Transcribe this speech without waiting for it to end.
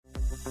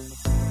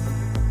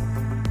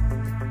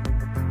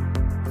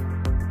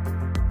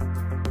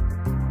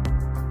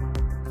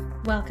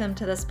Welcome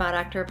to the Spa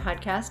Doctor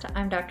podcast.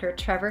 I'm Dr.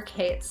 Trevor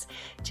Cates.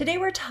 Today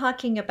we're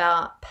talking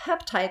about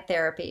peptide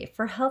therapy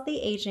for healthy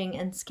aging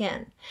and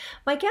skin.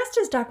 My guest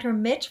is Dr.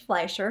 Mitch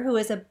Fleisher, who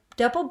is a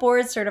double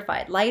board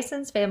certified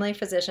licensed family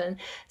physician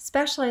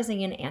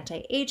specializing in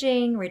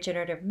anti-aging,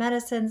 regenerative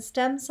medicine,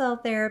 stem cell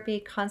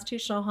therapy,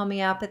 constitutional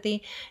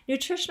homeopathy,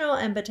 nutritional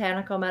and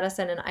botanical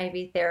medicine, and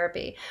IV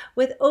therapy,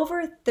 with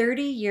over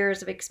 30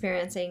 years of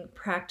experiencing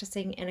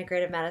practicing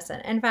integrative medicine.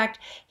 In fact,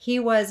 he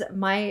was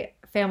my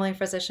family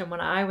physician when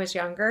I was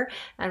younger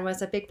and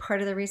was a big part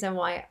of the reason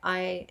why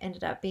I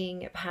ended up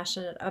being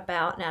passionate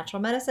about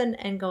natural medicine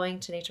and going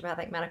to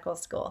naturopathic medical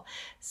school.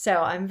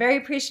 So I'm very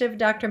appreciative of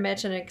Dr.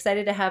 Mitch and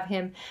excited to have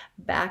him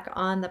back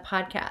on the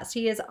podcast.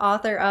 He is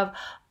author of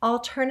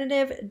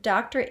Alternative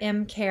Dr.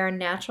 M Care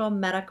Natural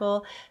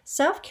Medical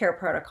Self-Care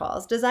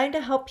Protocols designed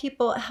to help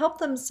people help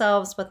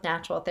themselves with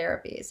natural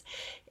therapies.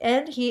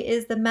 And he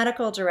is the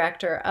medical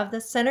director of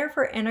the Center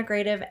for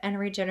Integrative and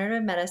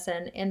Regenerative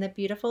Medicine in the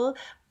beautiful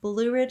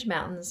Blue Ridge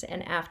Mountains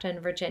in Afton,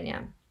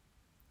 Virginia.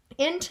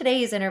 In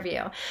today's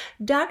interview,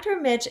 Dr.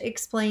 Mitch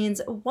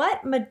explains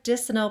what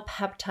medicinal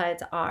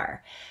peptides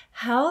are,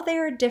 how they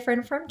are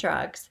different from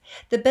drugs,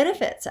 the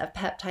benefits of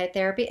peptide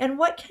therapy, and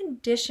what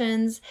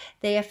conditions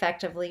they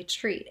effectively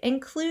treat,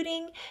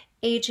 including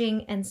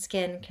aging and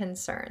skin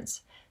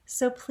concerns.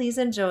 So please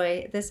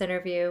enjoy this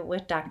interview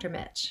with Dr.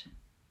 Mitch.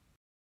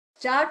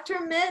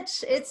 Dr.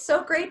 Mitch, it's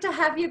so great to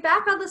have you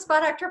back on the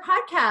Spa Doctor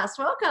podcast.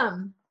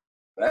 Welcome.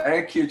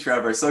 Thank you,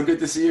 Trevor. So good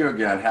to see you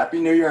again. Happy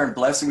New Year and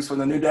blessings for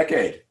the new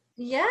decade.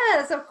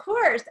 Yes, of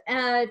course.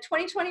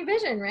 2020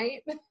 vision,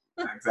 right?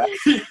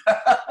 Exactly.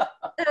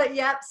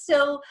 Yep.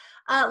 So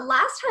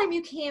last time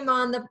you came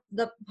on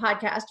the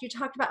podcast, you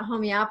talked about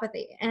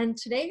homeopathy. And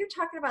today you're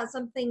talking about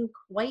something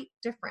quite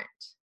different.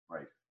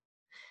 Right.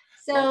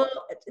 So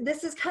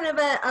this is kind of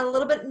a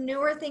little bit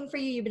newer thing for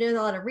you. You've been doing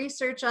a lot of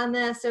research on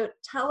this. So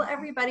tell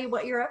everybody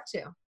what you're up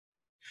to.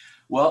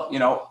 Well,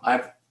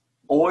 I've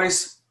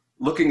always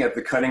looking at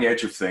the cutting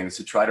edge of things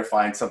to try to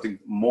find something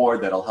more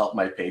that'll help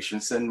my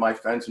patients and my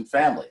friends and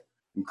family,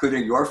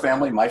 including your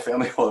family, my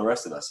family, all the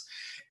rest of us.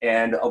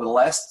 And over the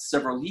last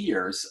several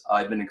years,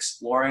 I've been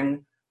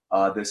exploring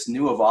this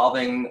new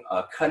evolving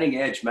cutting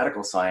edge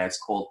medical science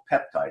called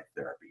peptide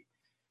therapy.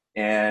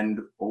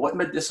 And what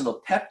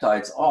medicinal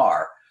peptides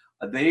are,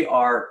 they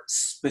are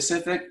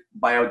specific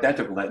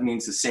bioidentical, that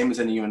means the same as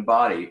in the human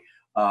body,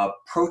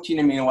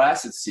 protein amino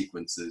acid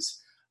sequences.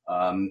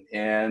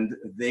 And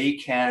they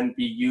can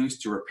be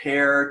used to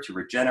repair, to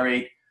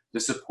regenerate, to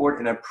support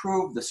and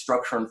improve the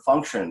structure and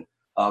function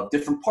of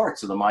different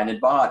parts of the mind and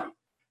body.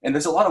 And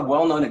there's a lot of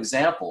well-known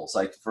examples,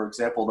 like, for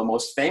example, the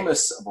most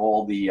famous of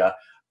all the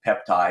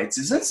peptides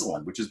is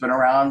insulin, which has been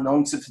around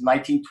known since the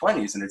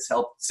 1920s, and it's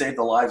helped save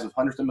the lives of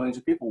hundreds of millions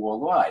of people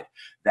worldwide.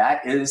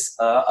 That is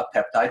a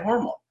peptide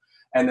hormone.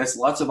 And there's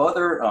lots of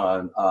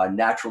other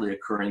naturally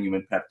occurring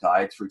human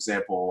peptides, for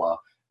example,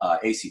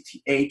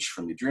 ACTH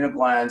from the adrenal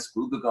glands,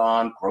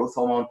 glucagon, growth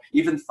hormone,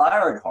 even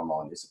thyroid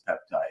hormone is a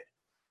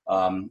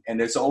peptide. And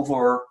there's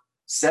over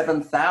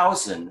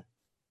 7,000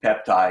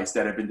 peptides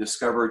that have been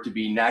discovered to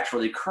be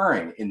naturally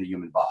occurring in the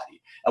human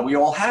body. And we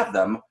all have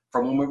them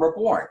from when we were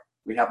born.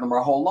 We have them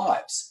our whole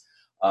lives.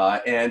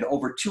 And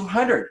over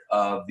 200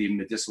 of the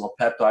medicinal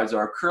peptides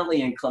are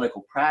currently in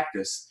clinical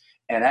practice,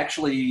 and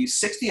actually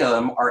 60 of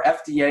them are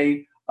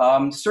FDA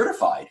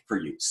certified for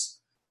use.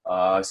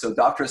 So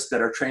doctors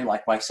that are trained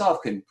like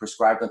myself can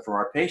prescribe them for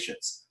our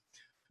patients.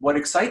 What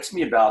excites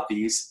me about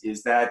these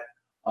is that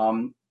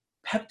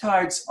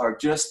peptides are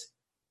just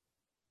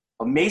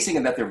amazing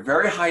in that they're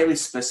very highly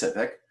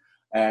specific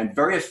and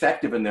very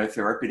effective in their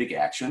therapeutic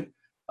action.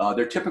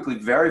 They're typically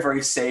very,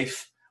 very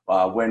safe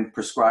when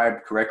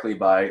prescribed correctly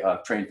by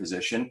a trained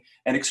physician,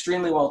 and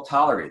extremely well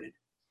tolerated.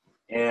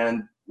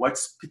 And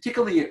what's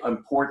particularly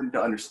important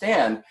to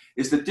understand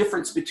is the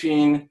difference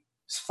between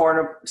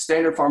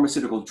standard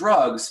pharmaceutical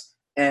drugs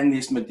and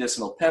these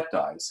medicinal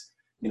peptides.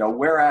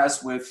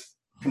 Whereas with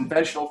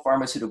conventional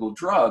pharmaceutical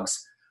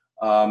drugs,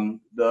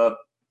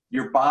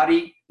 your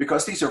body,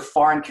 because these are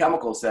foreign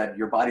chemicals that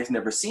your body's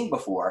never seen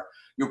before,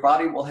 your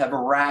body will have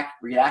a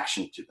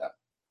reaction to them.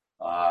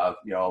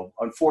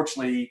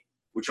 Unfortunately,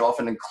 which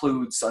often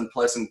includes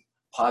unpleasant,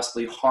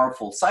 possibly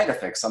harmful side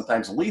effects,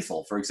 sometimes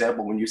lethal. For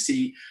example, when you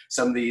see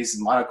some of these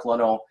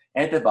monoclonal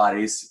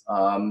antibodies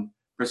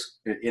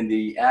in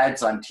the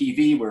ads on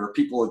TV where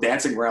people are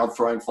dancing around,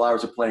 throwing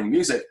flowers, or playing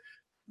music,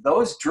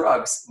 those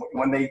drugs,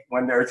 when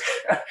they're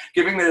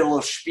giving their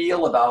little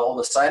spiel about all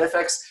the side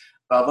effects,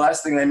 the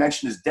last thing they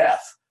mention is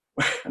death.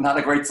 Not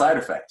a great side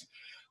effect.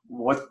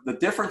 What the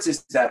difference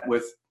is that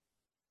with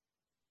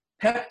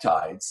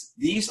peptides,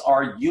 these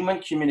are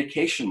human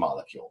communication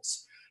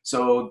molecules.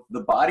 So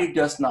the body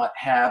does not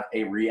have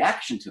a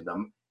reaction to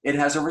them, it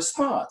has a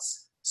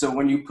response. So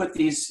when you put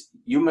these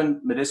human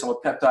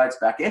medicinal peptides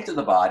back into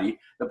the body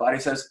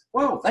says,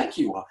 whoa, thank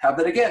you, I'll have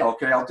that again,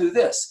 okay, I'll do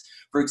this.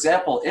 For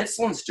example,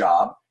 insulin's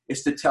job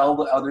is to tell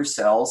the other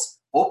cells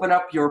open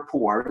up your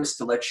pores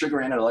to let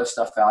sugar in and let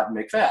stuff out and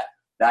make fat.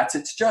 That's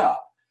its job.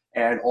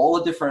 And all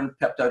the different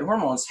peptide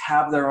hormones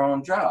have their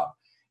own job.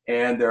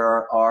 And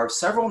there are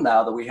several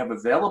now that we have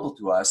available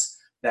to us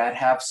that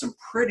have some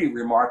pretty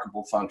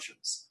remarkable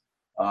functions.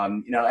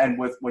 And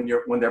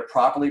when they're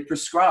properly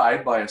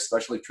prescribed by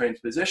especially trained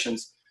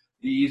physicians,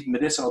 these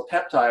medicinal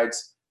peptides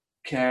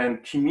can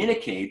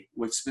communicate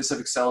with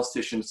specific cells,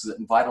 tissues,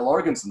 and vital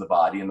organs in the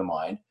body and the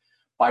mind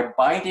by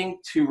binding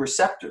to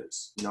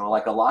receptors,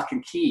 like a lock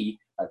and key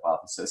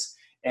hypothesis,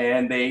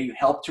 and they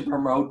help to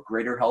promote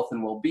greater health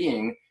and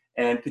well-being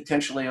and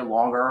potentially a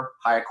longer,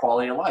 higher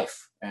quality of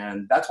life.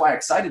 And that's why I'm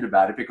excited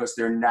about it, because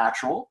they're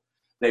natural.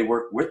 They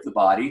work with the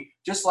body,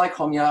 just like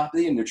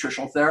homeopathy and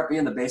nutritional therapy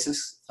and the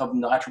basis of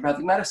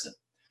naturopathic medicine.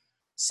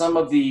 Some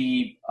of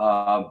the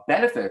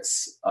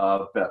benefits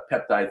of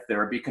peptide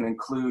therapy can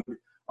include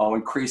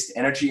increased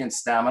energy and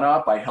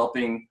stamina by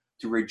helping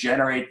to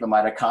regenerate the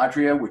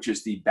mitochondria, which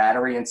is the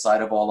battery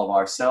inside of all of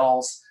our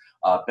cells,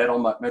 better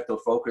mental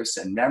focus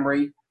and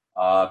memory.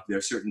 There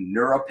are certain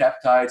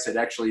neuropeptides that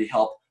actually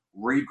help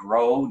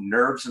regrow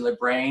nerves in the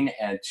brain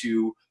and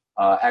to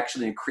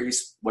actually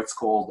increase what's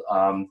called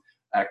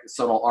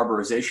axonal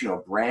arborization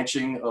or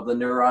branching of the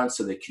neurons,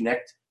 so they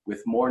connect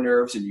with more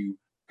nerves and you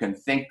can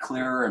think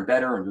clearer and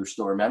better and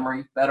restore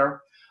memory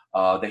better.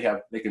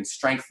 They can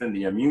strengthen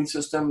the immune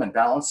system and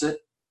balance it.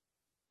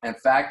 In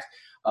fact,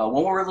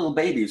 when we're little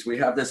babies, we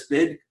have this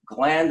big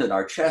gland in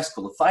our chest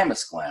called the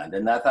thymus gland,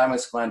 and that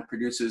thymus gland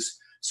produces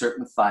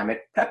certain thymic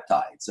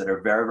peptides that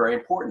are very, very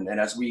important. And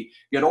as we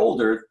get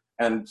older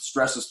and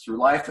stresses through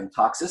life and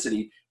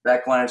toxicity,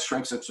 that gland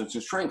shrinks and shrinks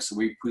and shrinks, so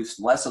we produce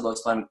less of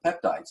those thymic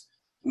peptides.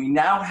 We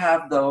now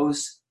have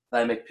those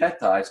thymic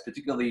peptides,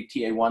 particularly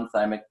TA1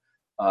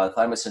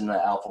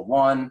 thymosin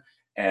alpha-1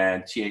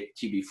 and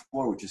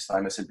TB4, which is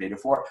thymosin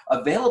beta-4,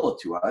 available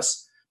to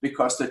us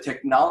because the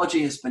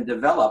technology has been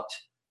developed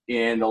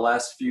in the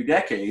last few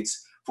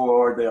decades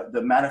for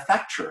the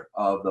manufacture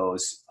of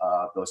those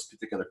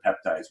particular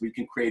peptides. We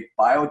can create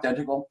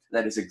bioidentical,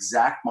 that is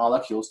exact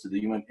molecules to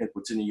the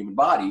what's in the human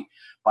body,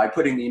 by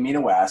putting the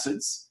amino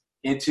acids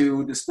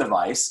into this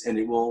device, and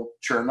it will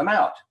churn them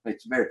out.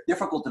 It's very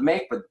difficult to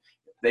make, but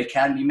they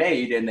can be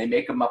made, and they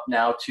make them up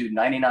now to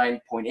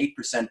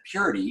 99.8%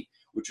 purity,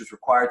 which is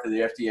required through the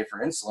FDA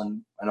for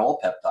insulin and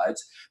all peptides.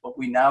 But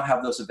we now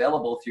have those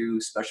available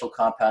through special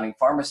compounding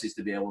pharmacies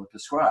to be able to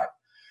prescribe.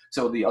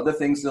 So the other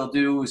things they'll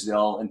do is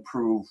they'll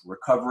improve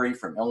recovery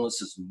from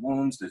illnesses and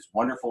wounds. There's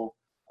wonderful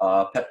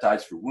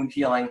peptides for wound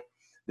healing.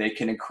 They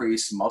can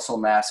increase muscle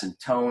mass and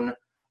tone.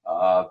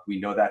 We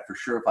know that for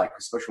sure, like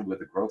especially with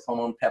the growth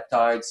hormone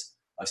peptides,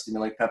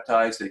 stimulate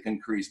peptides. They can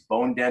increase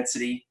bone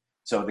density,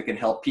 so they can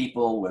help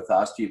people with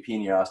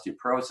osteopenia,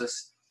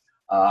 osteoporosis.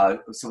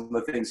 Some of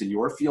the things in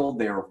your field,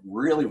 they're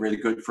really, really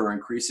good for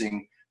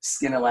increasing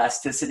skin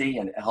elasticity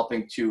and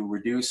helping to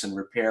reduce and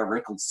repair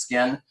wrinkled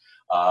skin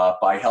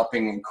by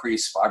helping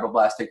increase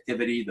fibroblast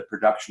activity, the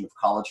production of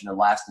collagen and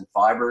elastin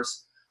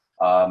fibers.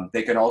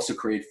 They can also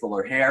create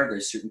fuller hair.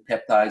 There's certain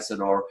peptides that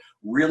are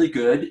really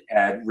good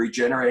at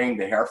regenerating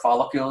the hair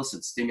follicles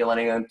and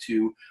stimulating them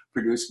to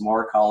produce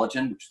more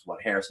collagen, which is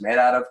what hair is made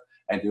out of,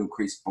 and to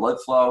increase blood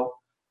flow.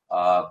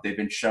 They've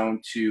been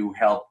shown to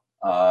help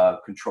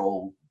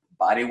control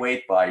body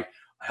weight by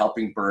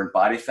helping burn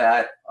body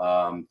fat,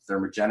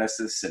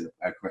 thermogenesis, and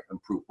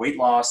improve weight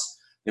loss.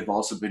 They've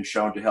also been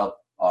shown to help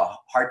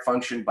heart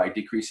function by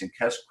decreasing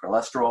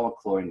cholesterol and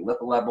chlorine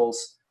lipid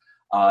levels.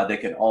 They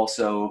can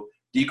also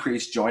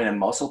decrease joint and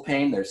muscle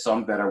pain. There's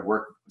some that are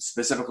work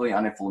specifically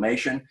on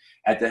inflammation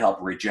and to help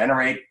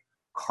regenerate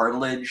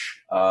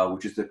cartilage,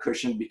 which is the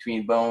cushion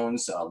between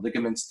bones,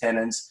 ligaments,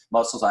 tendons,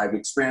 muscles. I've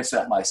experienced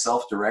that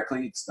myself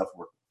directly.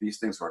 These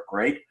things work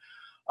great.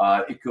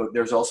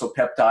 There's also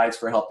peptides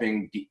for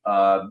helping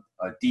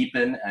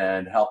deepen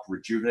and help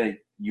rejuvenate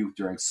you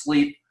during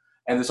sleep.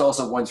 And there's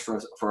also ones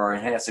for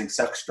enhancing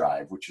sex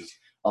drive, which is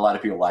a lot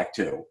of people like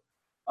too.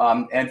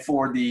 And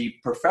for the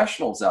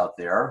professionals out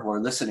there who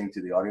are listening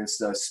to the audience,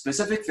 the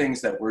specific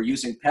things that we're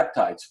using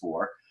peptides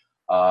for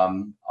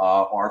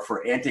are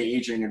for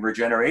anti-aging and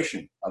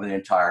regeneration of the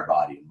entire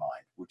body and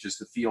mind, which is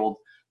the field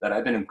that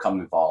I've become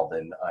involved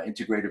in,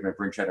 integrative and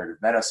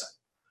regenerative medicine.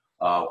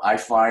 I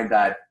find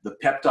that the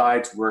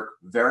peptides work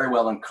very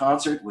well in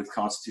concert with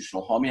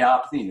constitutional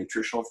homeopathy,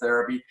 nutritional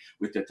therapy,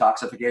 with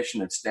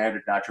detoxification and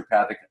standard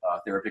naturopathic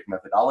therapeutic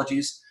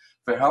methodologies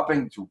for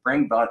helping to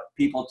bring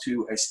people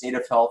to a state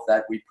of health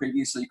that we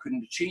previously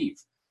couldn't achieve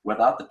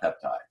without the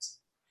peptides.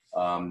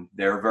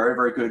 They're very,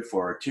 very good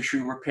for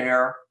tissue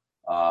repair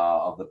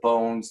of the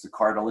bones, the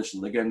cartilage,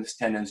 ligaments,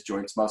 tendons,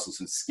 joints,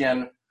 muscles, and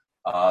skin.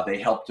 They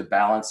help to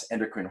balance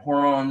endocrine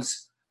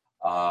hormones.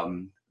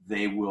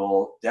 They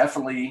will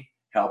definitely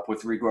help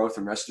with regrowth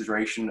and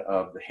restoration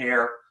of the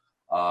hair.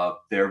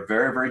 They're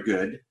very, very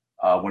good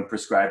when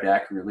prescribed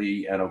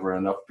accurately and over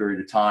enough period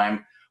of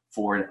time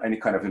for any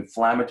kind of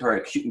inflammatory,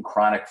 acute and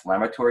chronic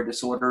inflammatory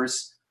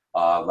disorders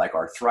like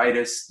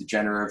arthritis,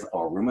 degenerative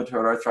or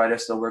rheumatoid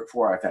arthritis they'll work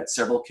for. I've had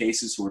several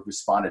cases who have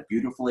responded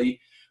beautifully,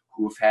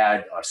 who've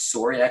had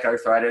psoriatic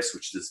arthritis,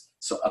 which is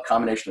a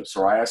combination of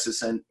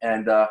psoriasis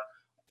and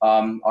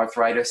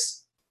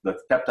arthritis. The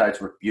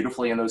peptides work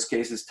beautifully in those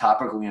cases,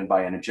 topically and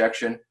by an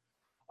injection.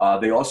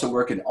 They also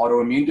work in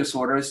autoimmune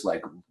disorders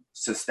like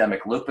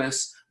systemic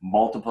lupus,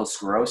 multiple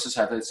sclerosis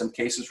have in some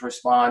cases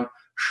respond,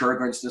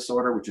 Sjogren's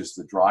disorder, which is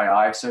the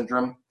dry eye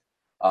syndrome.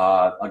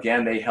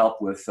 Again, they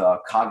help with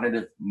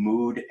cognitive,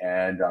 mood,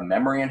 and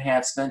memory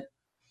enhancement.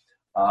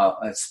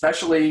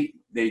 Especially,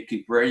 they can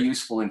be very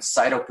useful in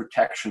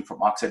cytoprotection from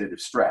oxidative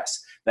stress.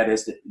 That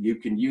is, that you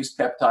can use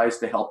peptides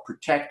to help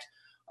protect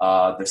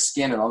the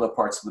skin and other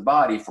parts of the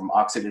body from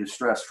oxidative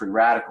stress, free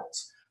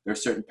radicals. There are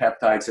certain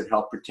peptides that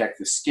help protect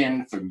the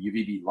skin from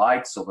UVB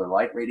light, solar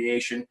light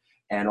radiation,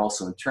 and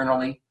also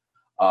internally.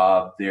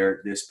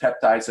 There's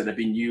peptides that have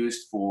been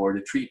used for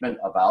the treatment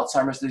of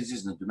Alzheimer's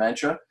disease and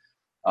dementia.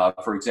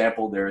 For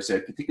example, there's a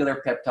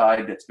particular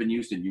peptide that's been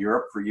used in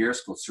Europe for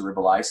years called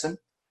cerebalysin.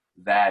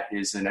 That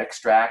is an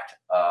extract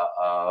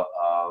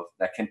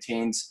that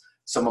contains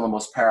some of the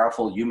most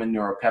powerful human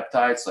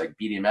neuropeptides like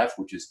BDNF,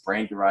 which is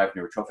brain-derived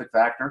neurotrophic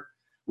factor,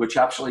 which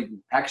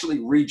actually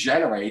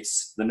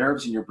regenerates the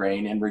nerves in your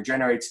brain and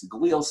regenerates the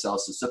glial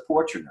cells to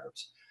support your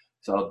nerves.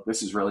 So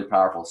this is really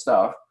powerful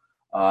stuff.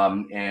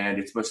 And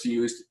it's supposed to be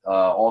used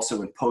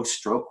also in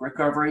post-stroke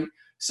recovery.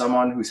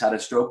 Someone who's had a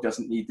stroke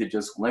doesn't need to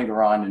just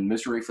linger on in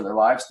misery for their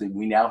lives.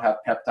 We now have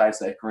peptides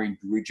that can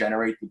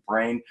regenerate the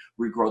brain,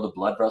 regrow the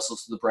blood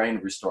vessels to the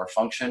brain, restore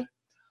function.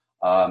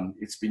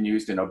 It's been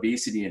used in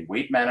obesity and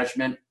weight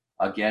management.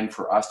 Again,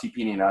 for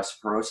osteopenia and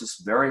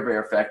osteoporosis, very, very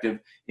effective,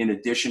 in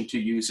addition to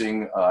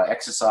using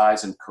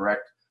exercise and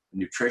correct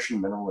nutrition,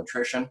 mineral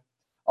nutrition.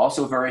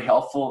 Also very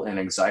helpful in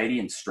anxiety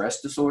and stress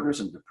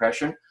disorders and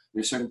depression.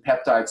 There's certain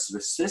peptides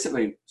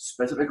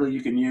specifically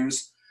you can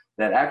use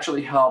that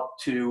actually help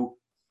to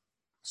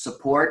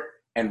support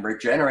and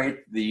regenerate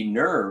the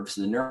nerves,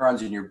 the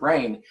neurons in your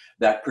brain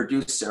that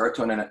produce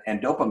serotonin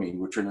and dopamine,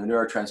 which are the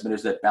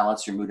neurotransmitters that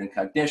balance your mood and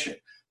cognition.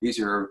 These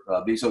are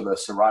the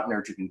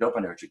serotonergic and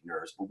dopaminergic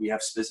nerves, but we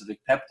have specific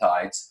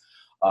peptides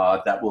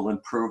that will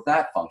improve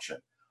that function.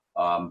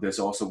 There's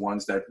also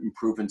ones that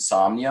improve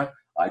insomnia.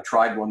 I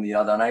tried one the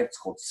other night. It's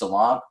called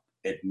Salant.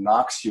 It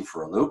knocks you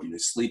for a loop. You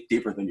just sleep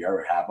deeper than you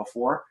ever have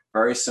before.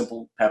 Very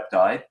simple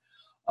peptide.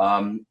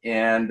 Again,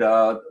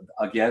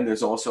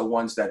 there's also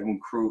ones that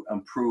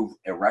improve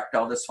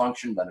erectile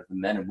dysfunction, better for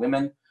men and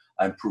women,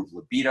 improve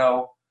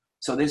libido.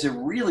 So there's a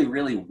really,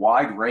 really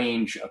wide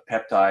range of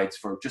peptides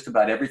for just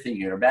about everything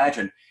you can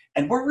imagine.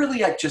 And we're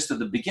really at just at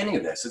the beginning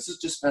of this. This has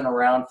just been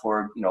around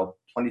for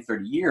 20,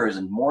 30 years,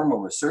 and more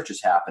research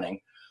is happening.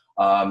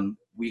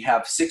 We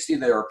have 60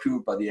 that are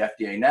approved by the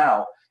FDA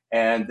now,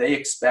 and they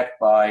expect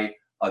by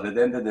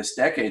the end of this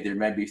decade, there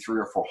may be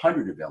 300 or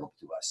 400 available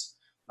to us.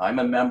 I'm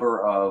a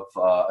member of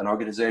an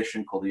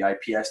organization called the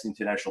IPS, the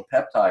International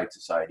Peptide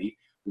Society,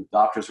 with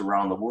doctors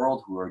around the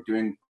world who are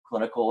doing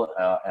clinical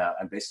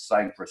and basic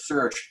science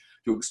research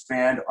to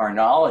expand our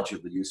knowledge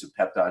of the use of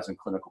peptides in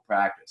clinical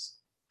practice.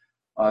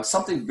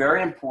 Something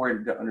very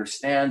important to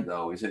understand,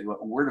 though, is that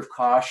a word of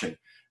caution.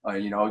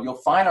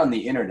 You'll find on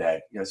the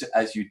internet,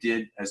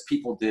 as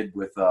people did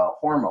with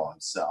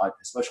hormones,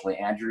 especially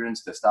androgens,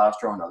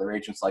 testosterone, other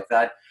agents like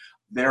that.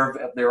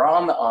 They're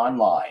on the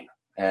online,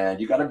 and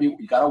you got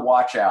to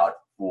watch out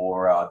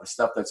for the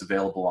stuff that's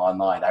available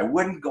online. I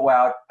wouldn't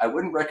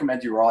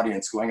recommend to your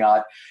audience going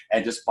out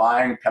and just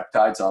buying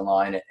peptides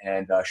online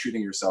and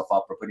shooting yourself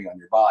up or putting on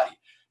your body,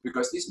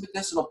 because these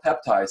medicinal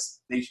peptides,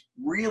 they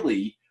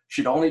really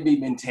should only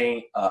be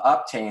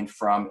obtained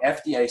from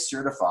FDA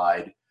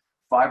certified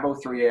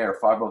 503A or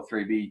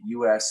 503B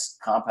U.S.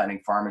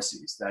 compounding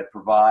pharmacies that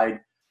provide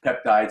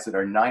peptides that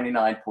are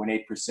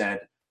 99.8%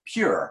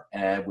 pure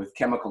and with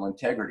chemical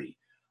integrity.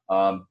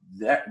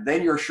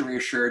 Then you're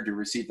reassured to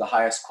receive the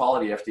highest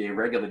quality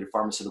FDA-regulated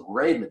pharmaceutical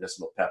grade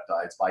medicinal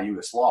peptides by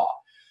U.S. law.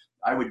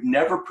 I would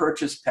never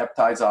purchase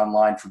peptides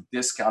online from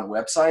discount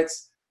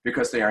websites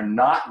because they are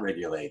not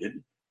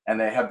regulated, and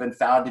they have been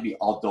found to be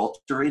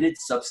adulterated,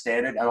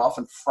 substandard, and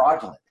often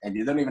fraudulent. And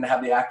you don't even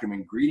have the active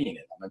ingredient in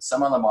them. And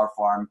some of them are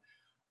from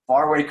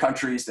faraway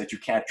countries that you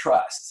can't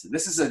trust. So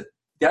this is a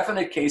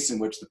definite case in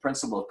which the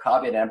principle of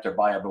caveat emptor,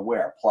 buyer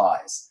beware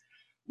applies.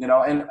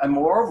 And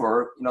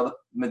moreover, the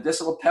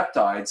medicinal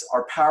peptides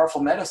are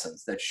powerful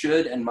medicines that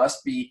should and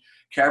must be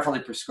carefully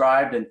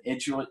prescribed and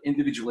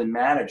individually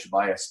managed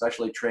by a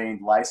specially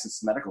trained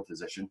licensed medical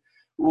physician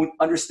who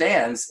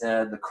understands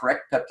the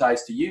correct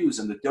peptides to use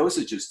and the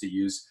dosages to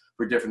use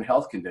for different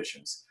health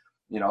conditions.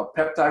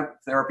 Peptide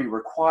therapy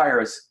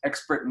requires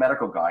expert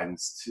medical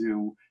guidance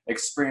to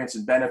experience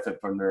and benefit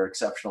from their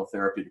exceptional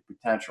therapeutic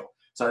potential.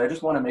 So I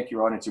just want to make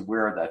your audience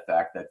aware of that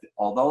fact that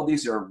although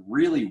these are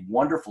really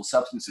wonderful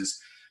substances,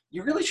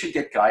 you really should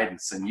get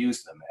guidance and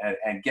use them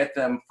and get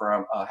them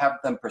from, have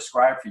them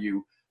prescribed for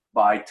you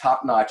by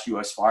top-notch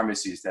U.S.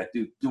 pharmacies that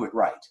do it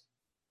right.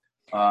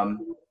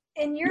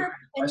 In your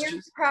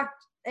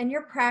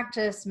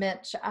practice,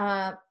 Mitch,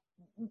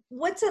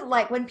 what's it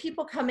like when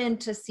people come in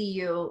to see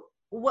you?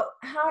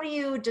 How do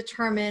you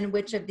determine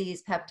which of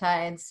these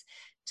peptides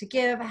to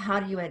give? How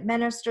do you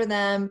administer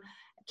them?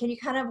 Can you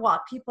kind of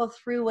walk people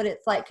through what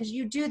it's like? Because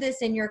you do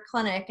this in your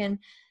clinic and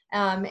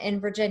in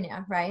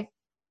Virginia, right?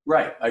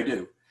 Right, I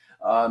do.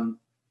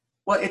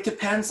 Well, it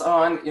depends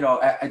on,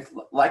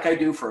 like I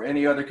do for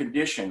any other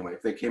condition.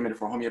 If they came in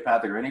for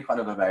homeopathic or any kind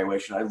of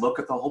evaluation, I look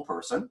at the whole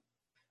person.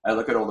 I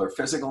look at all their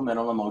physical,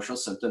 mental, emotional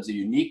symptoms, the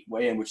unique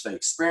way in which they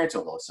experience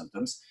all those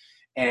symptoms.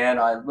 And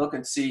I look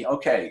and see,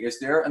 okay, is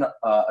there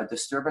a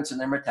disturbance in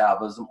their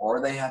metabolism,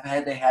 or they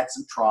had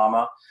some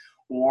trauma,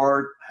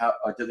 or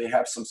do they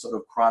have some sort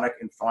of chronic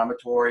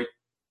inflammatory,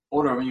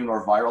 autoimmune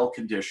or viral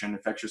condition,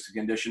 infectious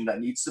condition that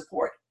needs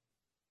support?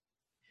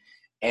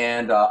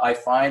 And I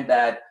find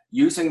that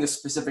using the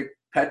specific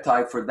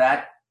peptide for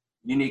that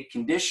unique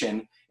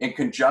condition in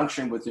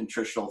conjunction with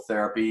nutritional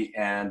therapy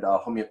and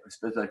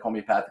specific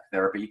homeopathic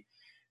therapy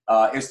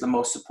is the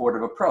most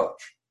supportive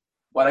approach.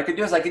 What I could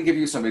do is I can give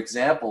you some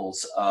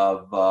examples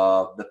of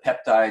the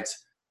peptides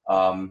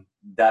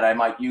that I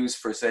might use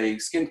for, say,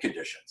 skin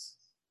conditions.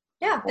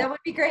 Yeah, that would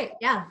be great.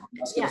 Yeah,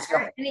 yeah.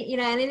 Any,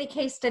 and any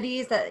case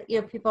studies that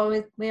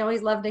we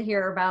always love to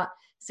hear about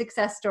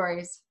success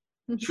stories.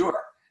 Sure.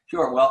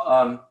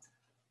 Well,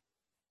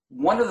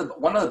 one of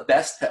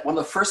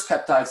the first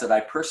peptides that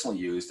I personally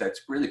use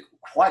that's really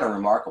quite a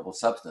remarkable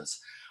substance.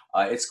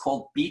 It's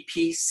called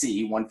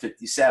BPC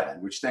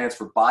 157, which stands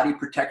for Body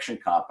Protection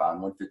Compound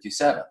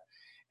 157.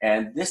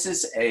 And this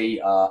is a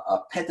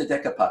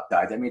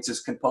pentadecapeptide. That means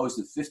it's composed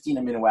of 15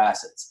 amino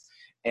acids.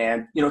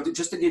 And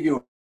just to give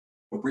you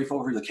a brief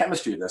overview of the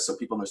chemistry of this, so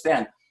people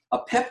understand, a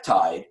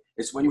peptide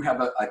is when you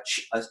have a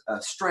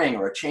string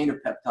or a chain of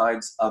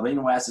peptides of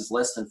amino acids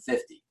less than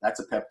 50. That's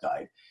a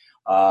peptide.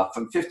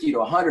 From 50 to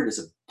 100 is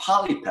a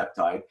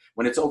polypeptide.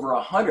 When it's over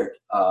 100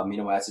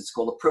 amino acids, it's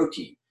called a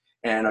protein.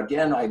 And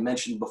again, I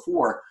mentioned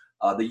before,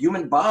 the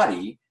human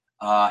body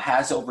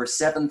has over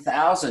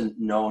 7,000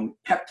 known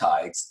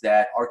peptides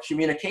that are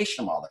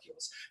communication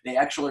molecules. They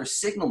actually are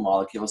signal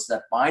molecules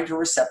that bind to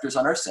receptors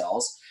on our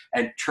cells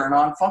and turn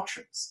on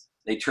functions.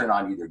 They turn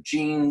on either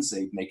genes,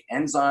 they make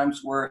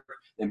enzymes work,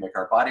 they make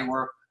our body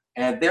work.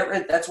 And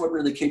that's what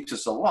really keeps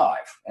us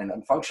alive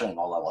and functioning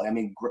on a level. I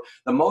mean,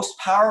 the most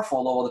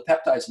powerful of all the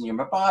peptides in the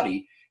human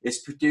body is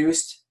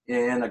produced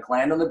in a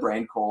gland in the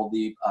brain called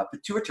the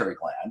pituitary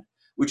gland,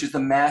 which is the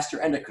master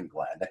endocrine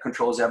gland that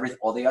controls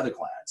all the other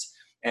glands.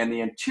 And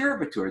the anterior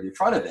pituitary, the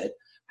front of it,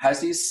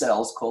 has these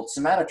cells called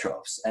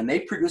somatotrophs, and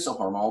they produce a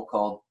hormone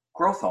called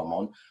growth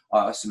hormone,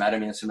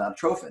 somatomine and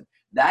somatotrophin.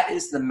 That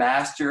is the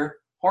master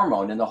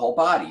hormone in the whole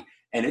body.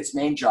 And its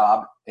main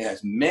job, it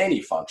has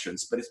many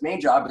functions, but its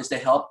main job is to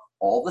help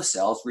all the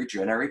cells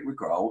regenerate,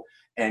 regrow,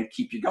 and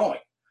keep you going.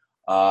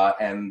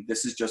 And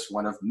this is just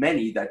one of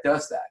many that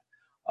does that.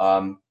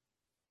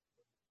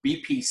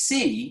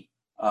 BPC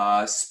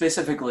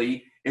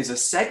specifically is a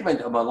segment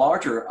of a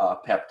larger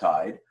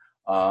peptide,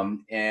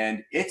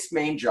 and its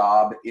main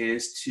job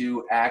is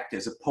to act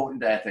as a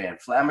potent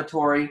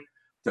anti-inflammatory,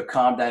 to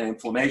calm down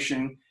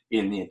inflammation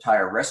in the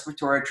entire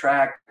respiratory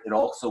tract. It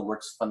also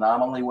works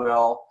phenomenally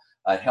well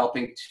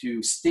helping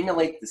to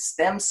stimulate the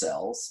stem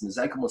cells,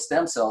 mesenchymal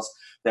stem cells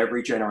that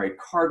regenerate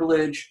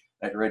cartilage,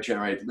 that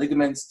regenerate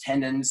ligaments,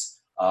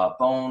 tendons,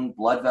 bone,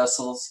 blood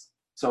vessels.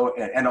 So,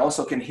 and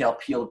also can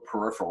help heal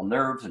peripheral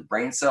nerves and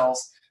brain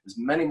cells. There's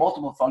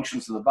multiple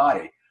functions of the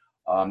body,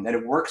 and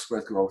it works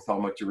with growth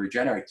hormone to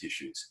regenerate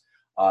tissues.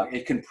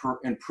 It can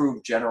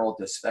improve general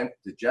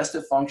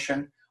digestive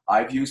function.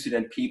 I've used it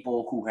in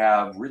people who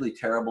have really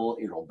terrible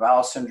irritable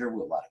bowel syndrome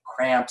with a lot of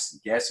cramps,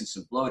 and gases,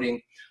 and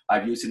bloating.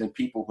 I've used it in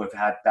people who have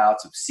had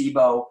bouts of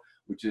SIBO,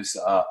 which is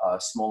a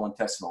small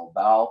intestinal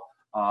bowel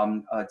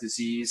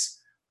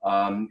disease,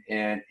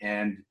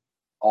 and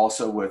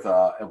also with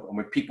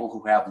people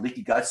who have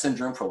leaky gut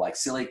syndrome for like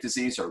celiac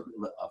disease or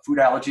food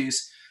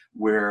allergies,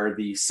 where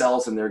the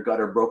cells in their gut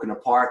are broken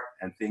apart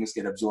and things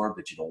get absorbed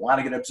that you don't want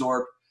to get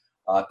absorbed.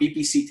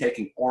 BPC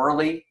taking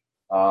orally,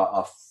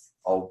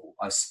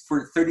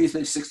 for 30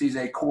 to 60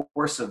 day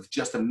course of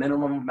just a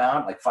minimum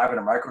amount, like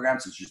 500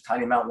 micrograms, it's just a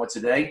tiny amount once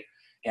a day.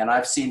 And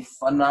I've seen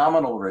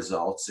phenomenal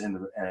results in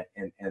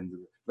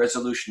the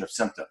resolution of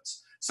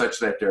symptoms, such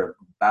that their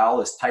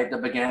bowel is tightened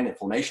up again,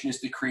 inflammation is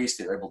decreased,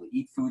 they're able to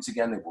eat foods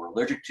again they were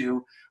allergic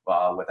to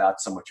without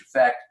so much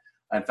effect.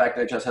 In fact,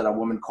 I just had a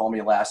woman call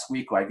me last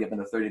week who I'd given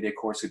a 30-day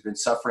course who'd been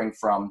suffering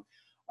from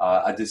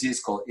a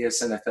disease called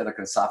eosinophilic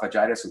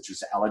esophagitis, which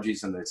is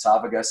allergies in the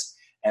esophagus,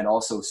 and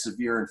also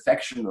severe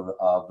infection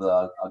of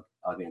the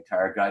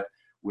entire gut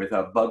with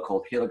a bug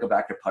called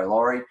Helicobacter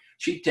pylori.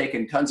 She'd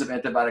taken tons of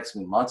antibiotics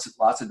and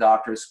lots of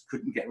doctors,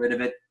 couldn't get rid of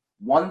it.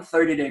 One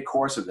 30-day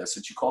course of this,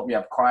 and she called me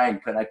up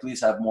crying, "Can I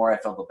please have more? I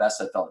felt the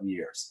best I felt in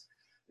years."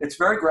 It's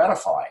very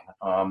gratifying.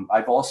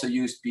 I've also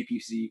used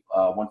BPC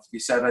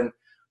 157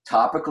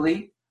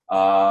 topically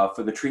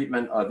for the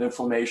treatment of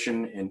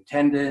inflammation in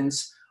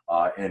tendons,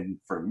 and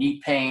for knee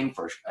pain,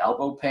 for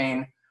elbow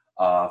pain,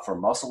 for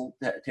muscle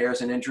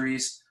tears and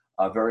injuries.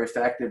 Very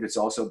effective. It's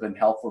also been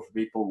helpful for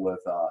people with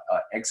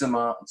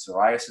eczema and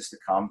psoriasis to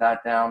calm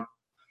that down.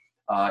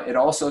 It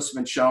also has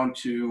been shown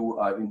to,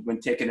 when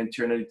taken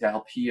internally, to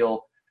help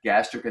heal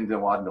gastric and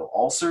duodenal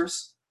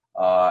ulcers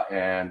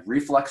and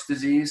reflux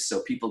disease,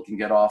 so people can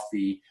get off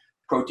the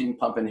protein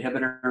pump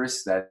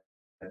inhibitors that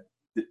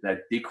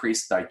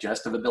decrease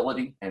digestive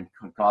ability and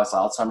can cause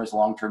Alzheimer's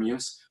long-term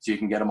use. So you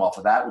can get them off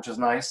of that, which is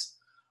nice.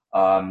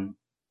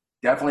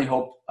 Definitely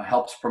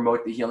helps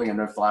promote the healing of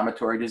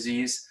inflammatory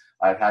disease.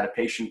 I've had a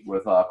patient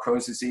with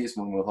Crohn's disease,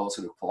 one with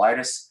ulcerative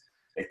colitis.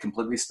 It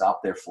completely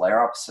stopped their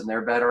flare-ups and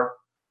they're better.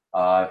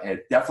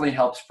 It definitely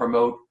helps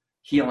promote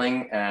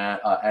healing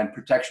and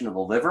protection of the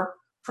liver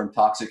from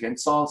toxic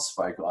insults,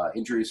 like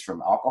injuries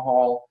from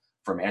alcohol,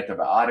 from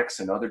antibiotics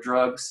and other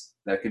drugs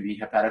that can be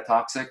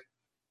hepatotoxic.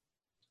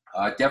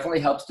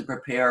 Definitely helps to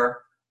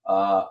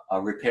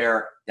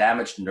repair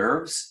damaged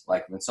nerves,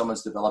 like when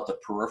someone's developed a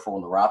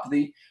peripheral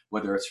neuropathy,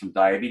 whether it's from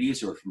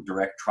diabetes or from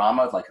direct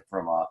trauma, like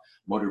from a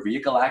motor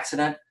vehicle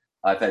accident.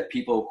 I've had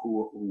people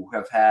who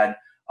have had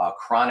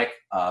chronic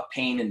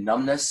pain and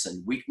numbness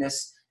and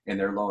weakness in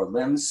their lower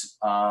limbs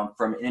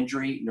from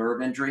injury,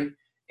 nerve injury,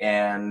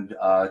 and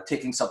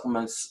taking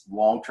supplements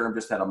long-term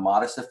just had a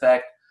modest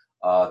effect.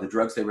 The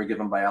drugs they were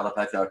given by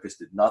allopathic doctors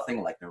did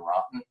nothing, like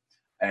Neurontin,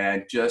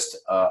 and just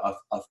a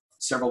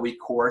several-week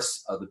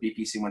course of the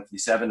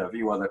BPC-157, a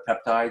few other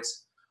peptides,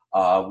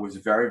 was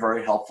very,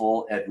 very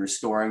helpful at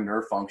restoring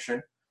nerve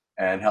function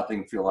and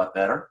helping feel a lot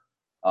better.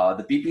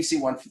 The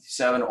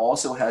BPC-157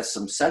 also has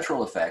some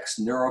central effects,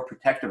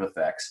 neuroprotective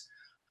effects,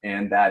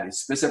 and that it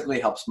specifically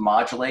helps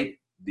modulate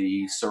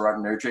the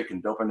serotonergic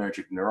and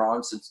dopaminergic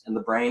neurons in the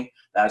brain.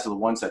 Those are the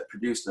ones that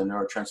produce the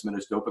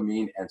neurotransmitters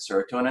dopamine and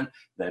serotonin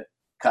that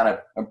kind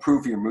of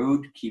improve your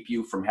mood, keep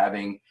you from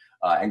having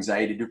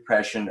anxiety,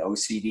 depression,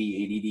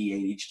 OCD, ADD,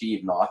 ADHD,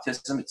 even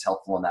autism. It's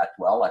helpful in that as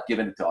well. I've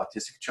given it to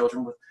autistic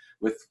children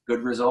with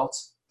good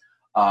results.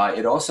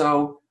 It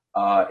also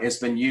has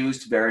been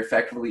used very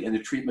effectively in the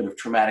treatment of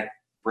traumatic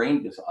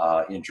brain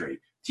injury,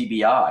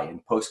 TBI,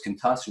 and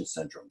post-contussion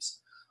syndromes,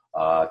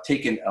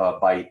 taken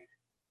by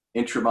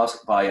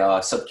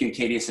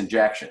subcutaneous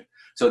injection.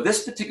 So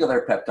this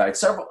particular peptide,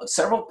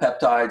 several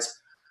peptides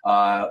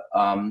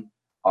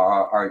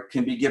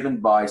can be given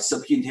by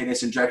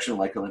subcutaneous injection,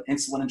 like an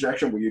insulin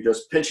injection, where you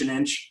just pinch an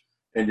inch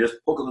and just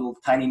poke a little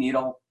tiny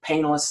needle,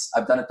 painless.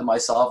 I've done it to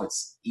myself.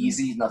 It's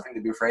easy, nothing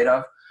to be afraid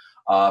of.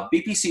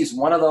 BPC is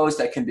one of those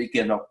that can be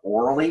given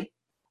orally.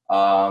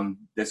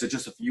 There's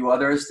just a few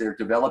others. They're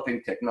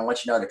developing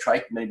technology now to try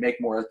to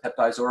make more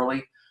peptides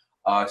orally.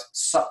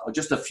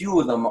 Just a few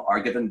of them are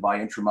given by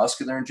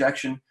intramuscular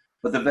injection,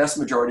 but the vast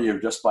majority are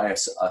just by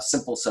a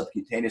simple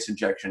subcutaneous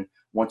injection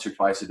once or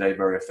twice a day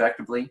very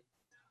effectively.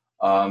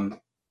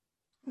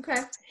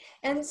 Okay.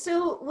 And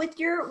so with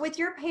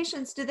your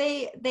patients, do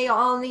they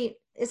all need,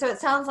 so it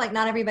sounds like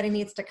not everybody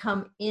needs to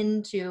come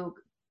into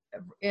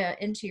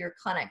your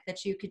clinic,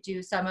 that you could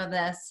do some of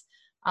this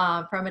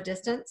from a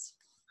distance?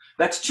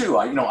 That's true.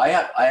 I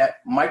have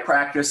my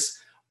practice,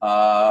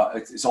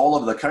 it's all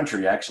over the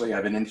country. Actually, I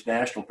have an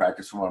international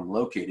practice where I'm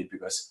located,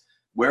 because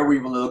where we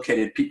were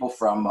located, people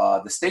from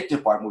the State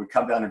Department would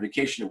come down on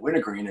vacation at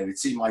Wintergreen and they'd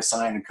see my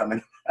sign and come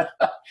in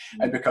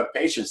and become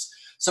patients.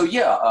 So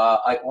yeah,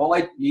 all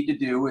I need to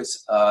do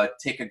is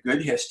take a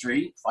good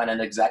history, find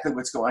out exactly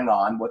what's going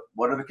on,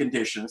 what are the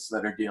conditions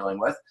that they're dealing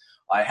with.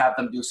 I have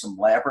them do some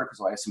lab work,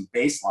 because I have some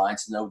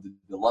baselines to know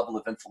the level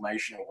of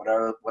inflammation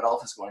or what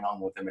else is going on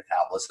with their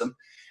metabolism.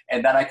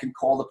 And then I can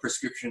call the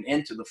prescription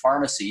into the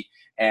pharmacy,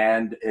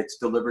 and it's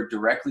delivered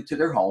directly to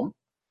their home.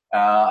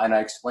 And I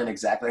explain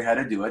exactly how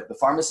to do it. The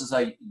pharmacists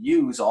I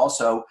use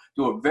also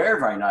do a very,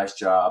 very nice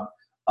job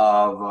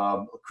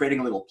of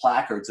creating little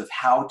placards of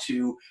how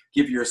to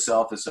give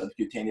yourself a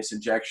subcutaneous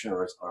injection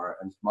or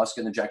a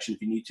muscular injection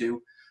if you need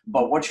to.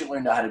 But once you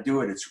learn how to do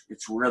it,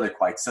 it's really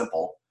quite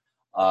simple.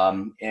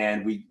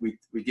 And we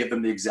give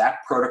them the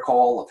exact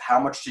protocol of how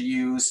much to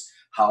use,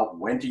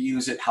 when to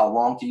use it, how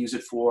long to use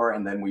it for,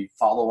 and then we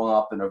follow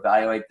up and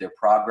evaluate their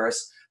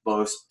progress,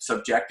 both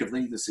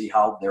subjectively to see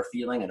how they're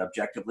feeling, and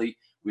objectively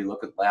we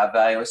look at lab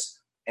values.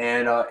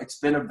 And it's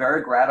been a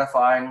very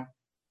gratifying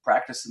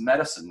practice in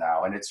medicine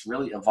now, and it's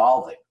really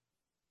evolving.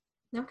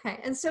 Okay.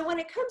 And so when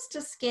it comes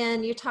to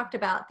skin, you talked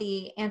about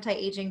the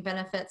anti-aging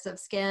benefits of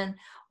skin.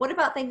 What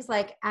about things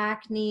like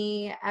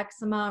acne,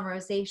 eczema,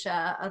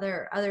 rosacea,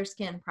 other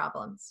skin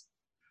problems?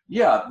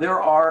 Yeah,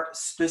 there are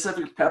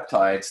specific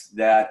peptides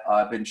that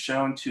have been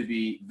shown to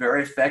be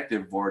very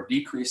effective for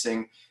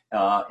decreasing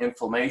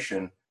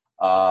inflammation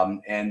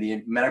and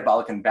the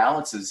metabolic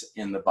imbalances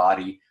in the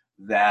body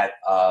that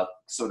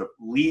sort of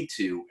lead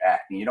to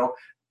acne.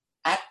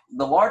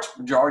 The large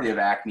majority of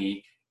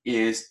acne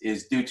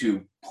is due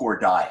to poor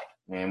diet.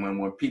 And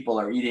when people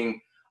are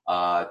eating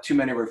too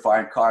many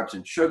refined carbs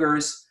and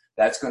sugars,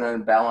 that's going to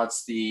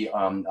imbalance the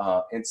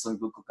insulin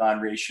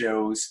glucagon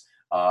ratios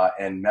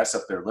and mess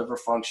up their liver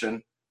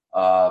function,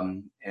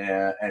 and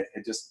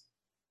it just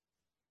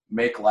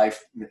make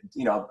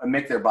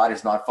their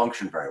bodies not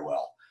function very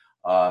well.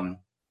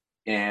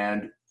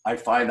 And I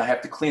find I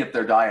have to clean up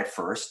their diet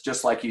first,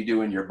 just like you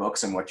do in your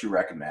books and what you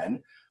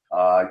recommend.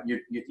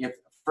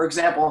 For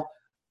example,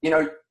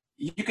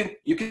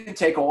 you can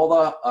take all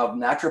the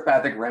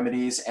naturopathic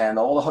remedies and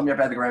all the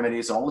homeopathic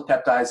remedies and all the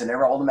peptides and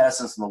all the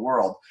medicines in the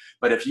world,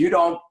 but if you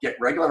don't get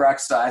regular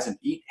exercise and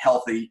eat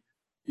healthy,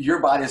 your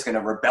body is going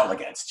to rebel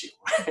against you.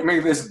 I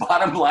mean, there's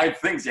bottom line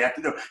things you have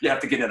to do. You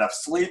have to get enough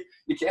sleep.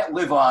 You can't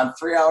live on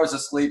 3 hours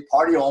of sleep,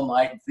 party all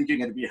night, and think you're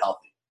going to be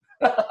healthy.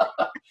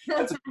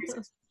 That's a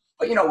basic.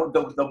 But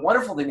the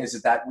wonderful thing is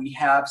that we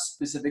have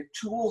specific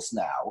tools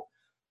now.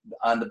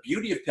 And the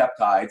beauty of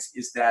peptides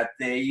is that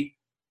they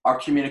are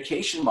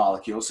communication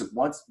molecules. So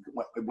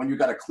when you've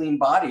got a clean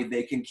body,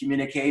 they can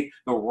communicate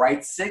the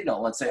right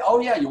signal and say, oh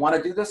yeah, you want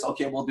to do this?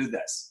 Okay, we'll do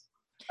this.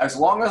 As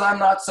long as I'm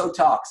not so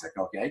toxic,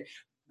 okay?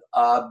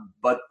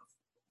 But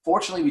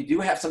fortunately, we do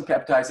have some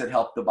peptides that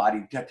help the body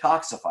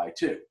detoxify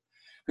too.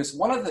 Because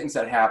one of the things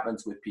that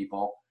happens with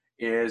people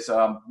is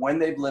when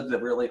they've lived a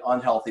really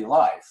unhealthy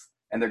life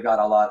and they've got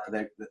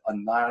a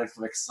not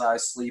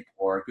exercise, sleep,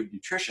 or good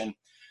nutrition,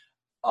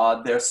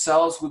 their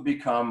cells would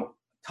become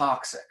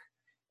toxic.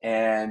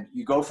 And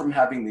you go from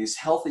having these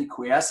healthy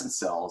quiescent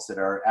cells that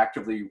are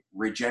actively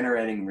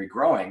regenerating and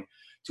regrowing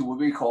to what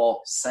we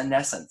call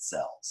senescent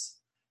cells.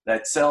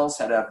 That cells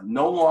that have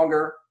no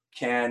longer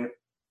can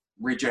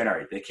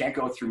regenerate. They can't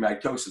go through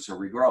mitosis or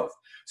regrowth.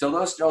 So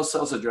those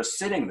cells are just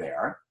sitting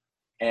there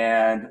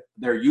and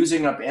they're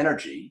using up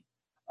energy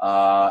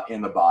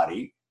in the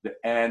body.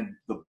 And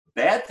the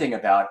bad thing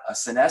about a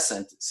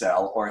senescent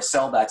cell, or a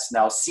cell that's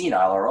now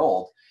senile or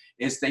old,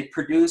 is they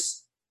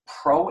produce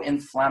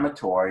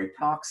pro-inflammatory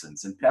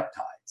toxins and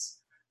peptides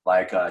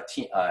like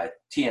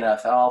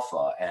TNF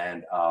alpha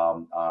and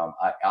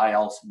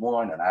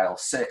IL-1 and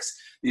IL-6,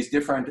 these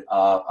different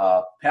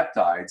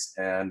peptides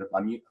and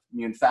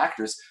immune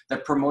factors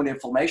that promote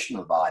inflammation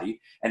of the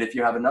body. And if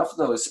you have enough of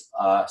those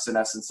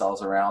senescent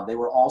cells around, they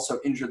will also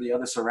injure the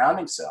other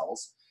surrounding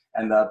cells.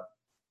 And the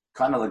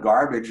kind of the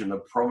garbage and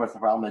the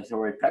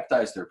pro-inflammatory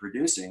peptides they're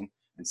producing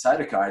and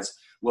cytokines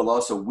will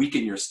also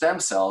weaken your stem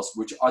cells,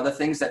 which are the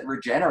things that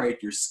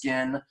regenerate your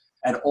skin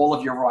and all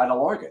of your vital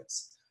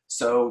organs.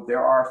 So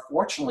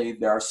fortunately,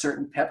 there are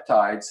certain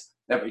peptides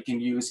that we can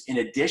use in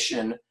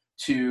addition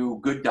to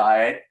good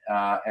diet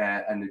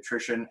and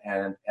nutrition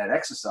and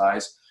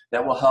exercise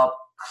that will help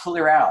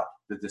clear out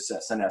the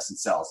senescent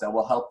cells, that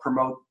will help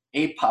promote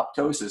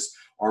apoptosis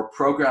or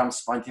programmed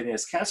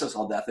spontaneous cancer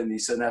cell death in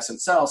these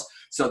senescent cells,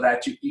 so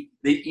that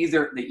they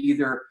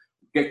either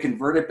get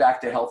converted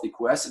back to healthy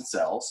quiescent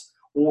cells,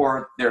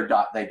 or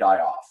they die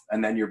off,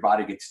 and then your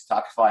body gets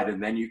detoxified,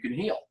 and then you can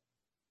heal.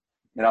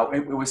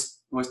 It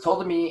was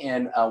told to me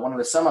in one of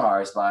the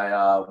seminars by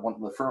one of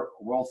the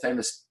world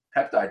famous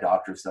peptide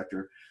doctors,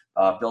 Dr.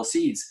 Bill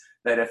Seeds,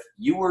 that if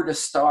you were to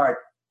start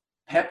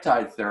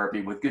peptide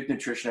therapy with good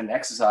nutrition and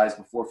exercise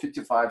before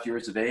 55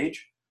 years of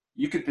age,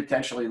 you could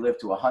potentially live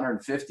to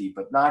 150,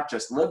 but not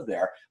just live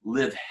there,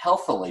 live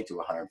healthily to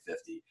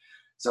 150.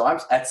 So I'm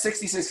at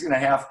 66 and a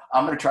half.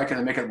 I'm going to try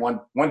to make it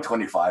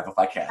 125 if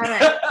I can. All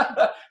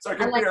right. So I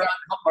can be around and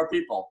help more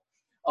people.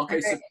 Okay,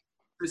 so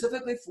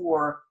specifically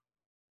for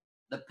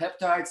the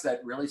peptides that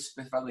really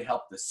specifically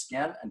help the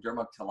skin and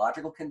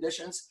dermatological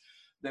conditions,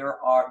 there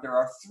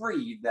are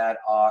three that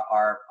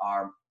are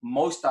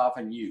most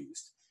often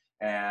used.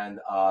 And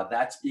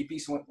that's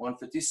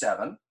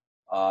BP157.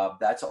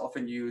 That's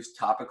often used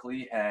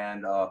topically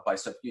and by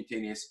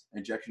subcutaneous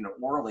injection or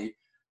orally,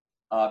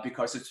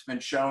 because it's been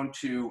shown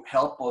to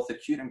help both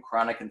acute and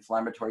chronic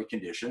inflammatory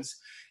conditions.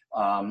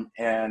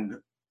 And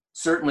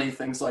certainly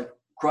things like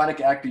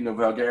chronic acne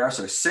vulgaris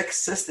or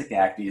cystic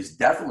acne is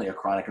definitely a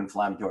chronic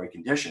inflammatory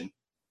condition.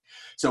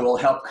 So it will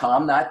help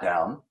calm that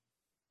down.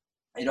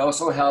 It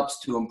also helps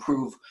to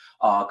improve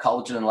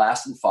collagen and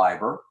elastin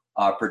fiber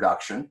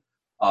production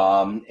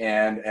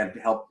and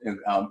help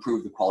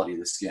improve the quality of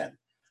the skin.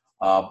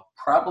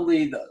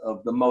 Probably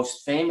the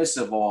most famous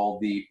of all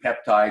the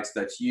peptides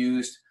that's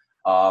used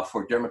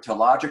for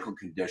dermatological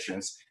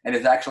conditions, and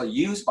is actually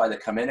used by the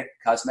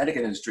cosmetic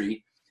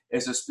industry,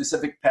 is a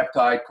specific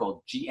peptide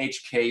called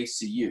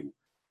GHK-Cu,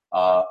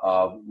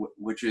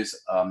 which is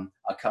a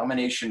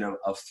combination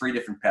of three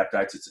different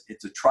peptides.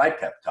 It's a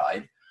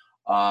tripeptide.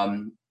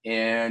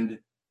 And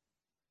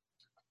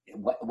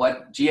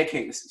what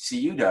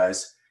GHK-Cu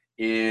does,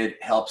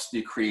 it helps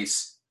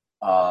decrease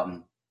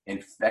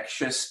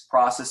infectious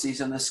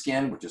processes in the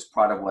skin, which is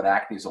part of what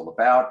acne is all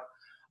about.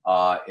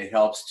 It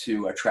helps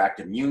to attract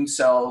immune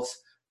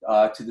cells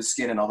to the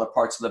skin and other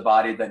parts of the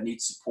body that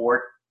need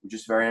support, which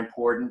is very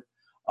important.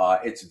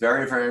 It's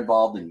very, very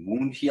involved in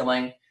wound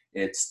healing.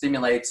 It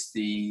stimulates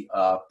the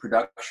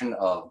production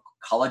of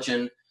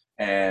collagen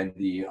and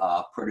the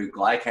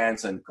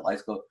proteoglycans and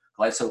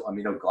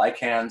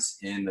glycosaminoglycans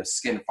in the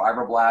skin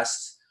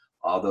fibroblasts.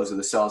 Those are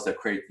the cells that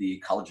create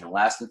the collagen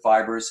elastin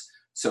fibers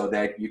so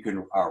that you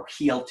can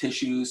heal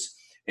tissues.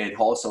 It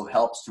also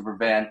helps to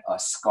prevent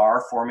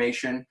scar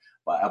formation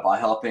by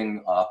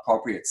helping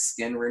appropriate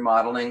skin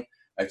remodeling.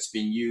 It's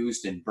been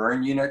used in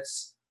burn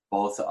units,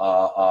 both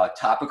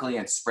topically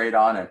and sprayed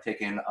on and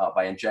taken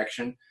by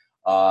injection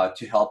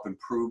to help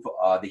improve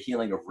the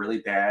healing of really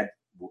bad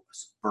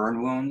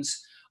burn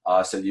wounds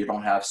so you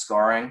don't have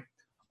scarring.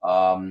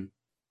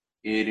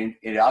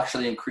 It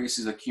actually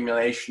increases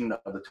accumulation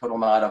of the total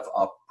amount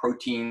of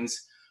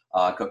proteins,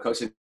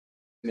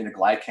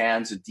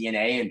 glycosaminoglycans, and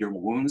DNA in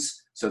dermal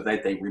wounds, so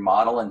that they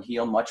remodel and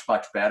heal much,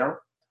 much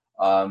better.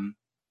 And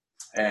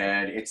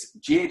it's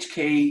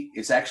GHK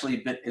is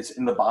actually it's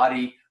in the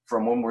body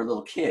from when we're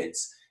little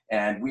kids,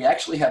 and we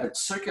actually have it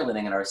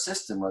circulating in our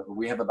system.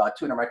 We have about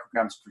 200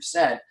 micrograms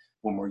percent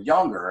when we're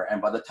younger,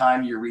 and by the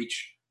time you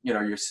reach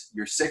your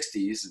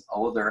 60s and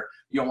older,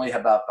 you only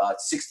have about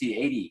 60 to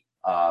 80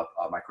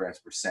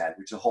 micrograms percent,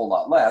 which is a whole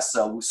lot less.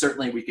 So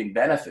certainly we can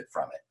benefit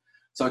from it.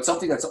 So it's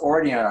something that's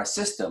already in our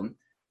system,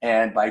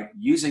 and by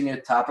using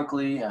it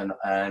topically and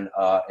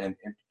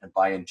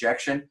by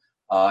injection,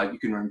 you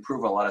can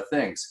improve a lot of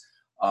things.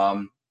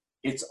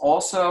 It's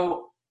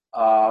also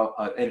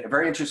a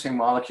very interesting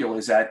molecule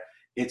is that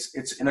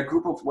it's in a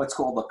group of what's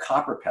called the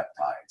copper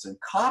peptides. And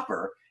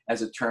copper,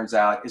 as it turns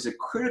out, is a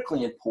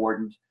critically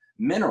important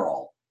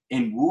mineral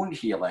in wound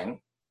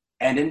healing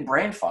and in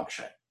brain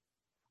function.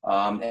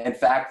 In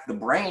fact, the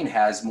brain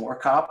has more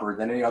copper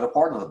than any other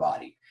part of the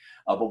body.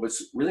 But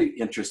what's really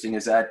interesting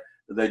is that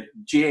the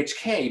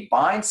GHK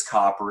binds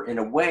copper in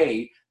a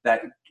way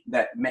that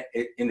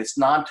in its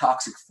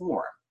non-toxic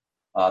form.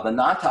 The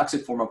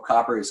non-toxic form of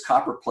copper is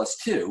copper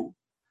 +2,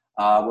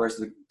 whereas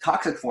the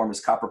toxic form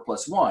is copper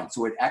 +1.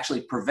 So it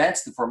actually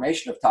prevents the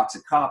formation of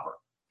toxic copper.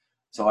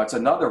 So it's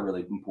another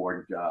really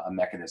important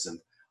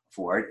mechanism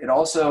for it. It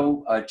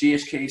also,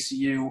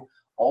 GHK-Cu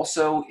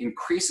also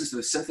increases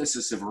the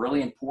synthesis of a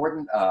really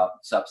important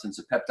substance,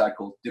 a peptide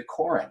called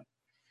decorin.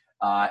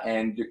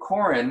 And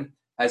decorin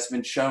has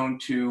been shown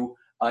to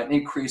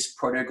increase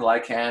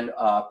proteoglycan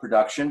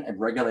production and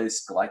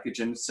regulates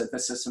glycogen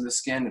synthesis in the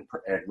skin.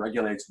 It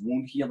regulates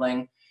wound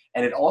healing,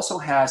 and it also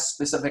has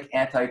specific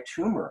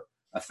anti-tumor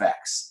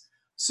effects.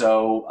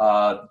 So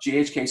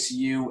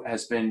GHK-Cu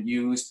has been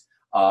used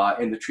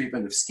in the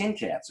treatment of skin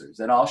cancers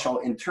and also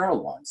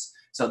internal ones.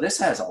 So this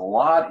has a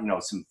lot,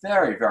 some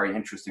very, very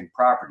interesting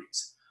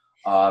properties.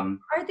 Are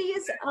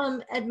these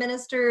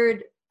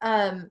administered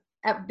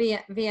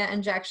via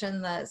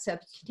injection, the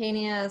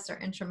subcutaneous or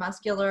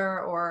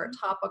intramuscular or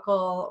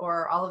topical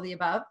or all of the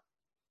above?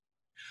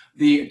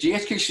 The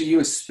GHK-Cu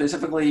is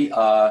specifically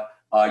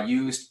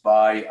used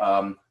by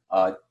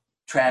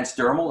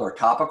transdermal or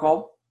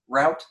topical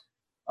route,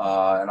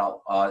 and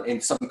I'll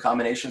in some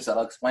combinations that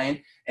I'll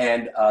explain.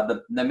 And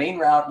the main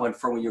route when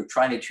you're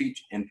trying to treat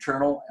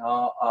internal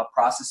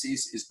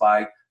processes is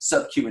by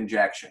sub-Q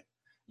injection.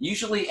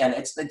 Usually, and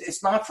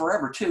it's not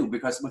forever too,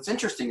 because what's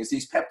interesting is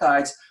these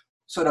peptides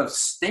sort of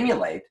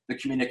stimulate the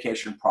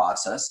communication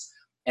process,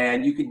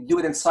 and you can do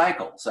it in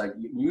cycles.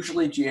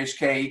 Usually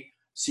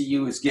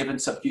GHK-Cu is given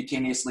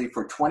subcutaneously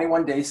for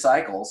 21-day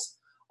cycles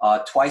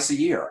twice a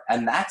year,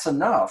 and that's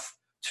enough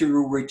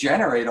to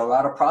regenerate a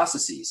lot of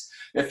processes.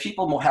 If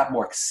people have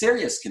more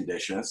serious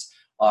conditions,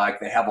 like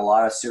they have a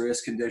lot of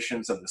serious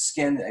conditions of the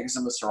skin,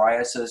 eczema,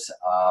 psoriasis,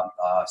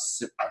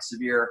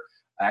 severe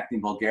acne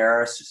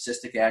vulgaris,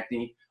 cystic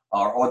acne,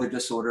 or other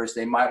disorders,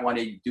 they might want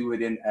to do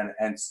it in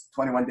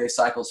 21-day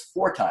cycles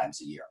 4 times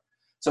a year.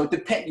 So it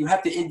depends. You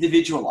have to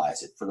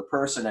individualize it for the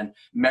person and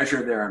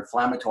measure their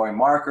inflammatory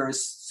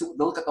markers. So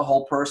look at the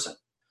whole person.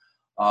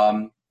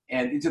 And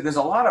there's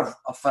a lot of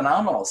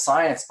phenomenal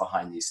science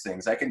behind these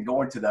things. I can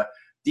go into the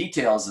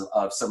details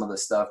of some of the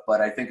stuff,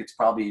 but I think it's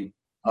probably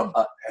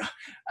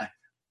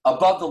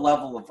above the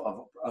level of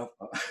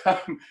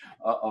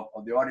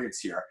the audience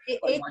here.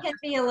 It can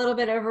be a little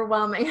bit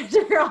overwhelming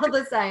to hear all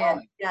the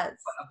science, yes.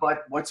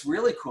 But what's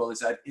really cool is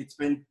that it's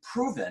been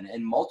proven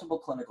in multiple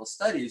clinical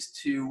studies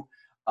to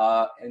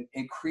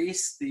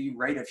increase the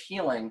rate of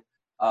healing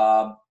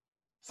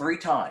 3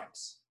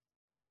 times.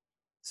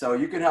 So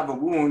you can have a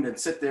wound and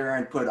sit there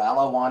and put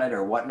aloe on it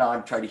or whatnot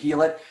and try to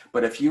heal it.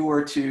 But if you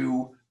were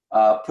to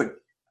put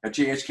a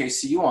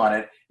GHK-Cu on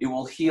it, it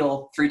will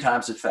heal 3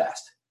 times as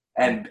fast,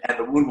 and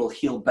the wound will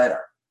heal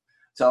better.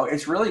 So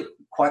it's really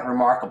quite a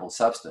remarkable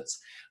substance.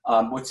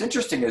 What's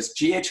interesting is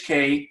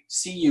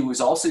GHK-Cu is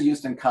also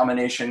used in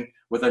combination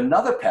with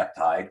another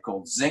peptide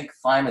called zinc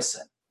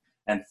thymosin.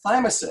 And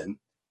thymosin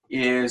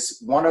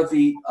is one of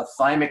the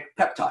thymic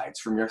peptides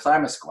from your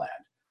thymus gland,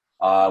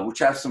 which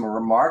have some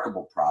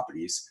remarkable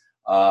properties.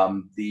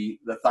 The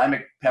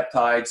thymic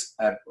peptides,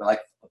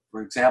 like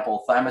for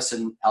example,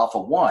 thymosin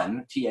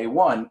alpha-1,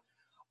 TA1,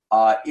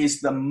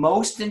 is the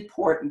most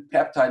important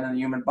peptide in the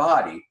human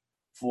body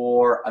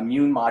for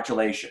immune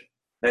modulation.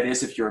 That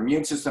is, if your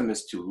immune system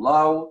is too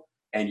low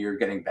and you're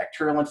getting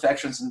bacterial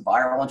infections and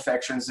viral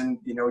infections, and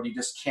you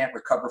just can't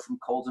recover from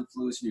colds and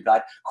flus, and you've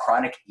got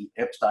chronic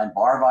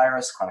Epstein-Barr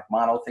virus, chronic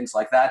mono, things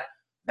like that,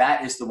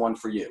 that is the one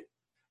for you.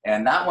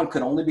 And that one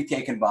could only be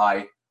taken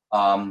by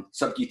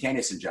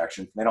subcutaneous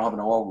injection. They don't have an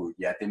oral route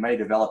yet. They may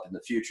develop in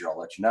the future. I'll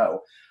let you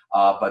know.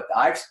 But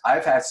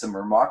I've had some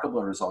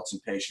remarkable results in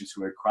patients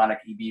who had chronic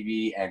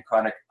EBV and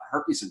chronic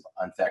herpes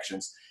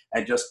infections,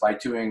 and just by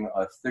doing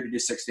a 30 to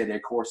 60-day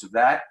course of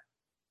that,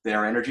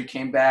 their energy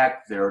came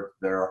back, their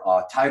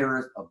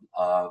titers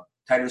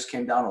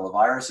came down, all the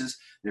viruses,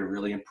 they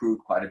really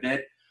improved quite a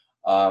bit.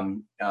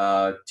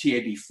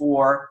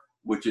 TAB4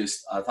 which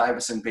is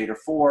thymosin beta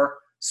 4,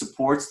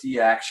 supports the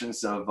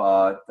actions of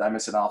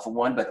thymosin alpha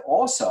 1, but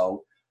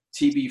also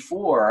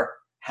TB4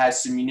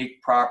 has some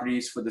unique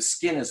properties for the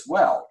skin as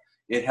well.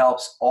 It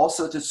helps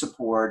also to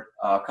support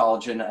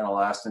collagen and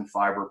elastin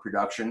fiber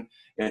production.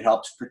 It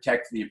helps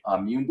protect the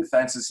immune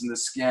defenses in the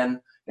skin.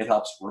 It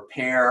helps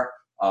repair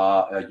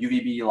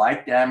UVB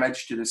light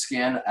damage to the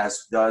skin,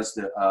 as does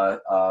the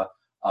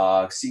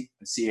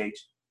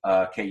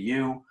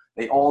CHKU.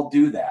 They all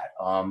do that.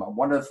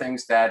 One of the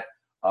things that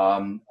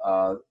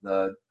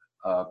the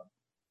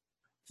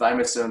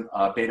thymosin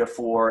beta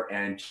 4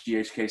 and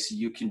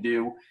GHKCU can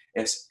do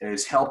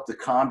is help to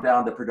calm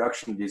down the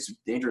production of these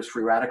dangerous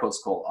free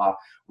radicals called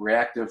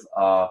reactive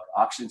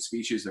oxygen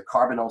species, the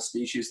carbonyl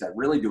species that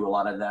really do a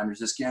lot of damage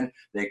to the skin.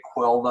 They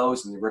quell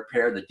those and they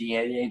repair the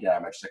DNA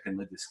damage that can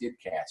lead to skin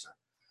cancer.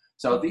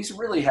 So these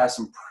really have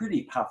some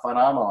pretty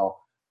phenomenal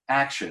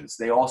actions.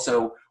 They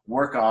also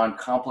work on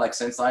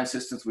complex enzyme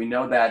systems. We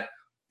know that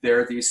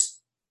there are these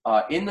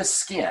in the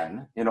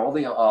skin, in all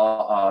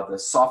the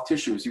soft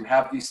tissues, you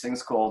have these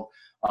things called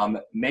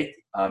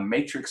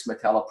matrix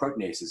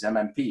metalloproteinases,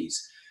 MMPs.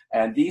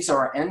 And these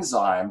are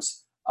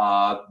enzymes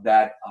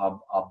that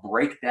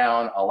break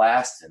down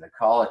elastin and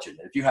collagen.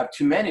 If you have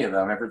too many of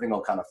them, everything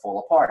will kind of fall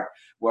apart.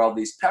 Well,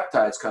 these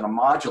peptides kind of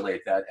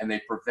modulate that, and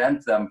they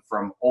prevent them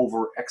from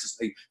over-excess.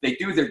 They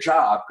do their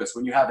job, because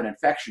when you have an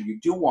infection, you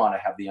do want to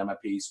have the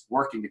MMPs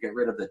working to get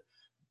rid of the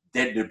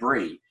dead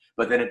debris.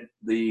 But then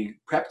the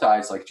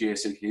peptides like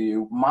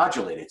GSAQ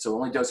modulate it, so it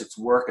only does its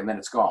work and then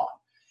it's gone.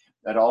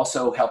 That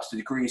also helps to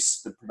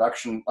decrease the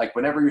production. Like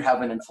whenever you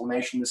have an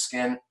inflammation in the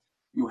skin,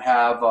 you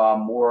have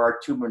more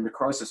tumor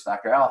necrosis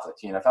factor alpha,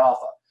 TNF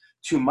alpha.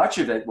 Too much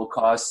of it will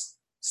cause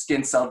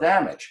skin cell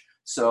damage.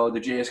 So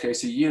the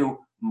GSKCU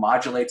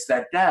modulates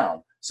that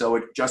down. So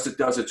it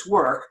does its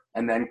work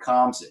and then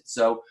calms it.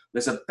 So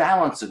there's a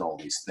balance in all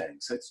these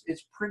things.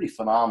 It's pretty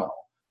phenomenal.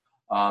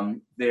 I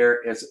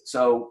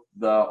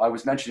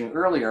was mentioning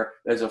earlier,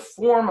 there's a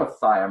form of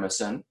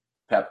thymosin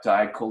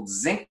peptide called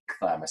zinc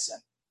thymosin.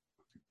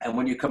 And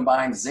when you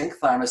combine zinc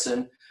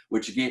thymosin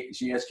with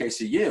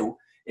GSKCU,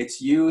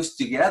 it's used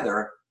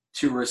together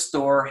to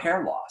restore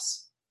hair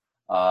loss.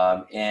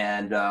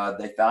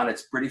 They found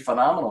it's pretty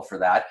phenomenal for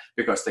that,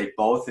 because they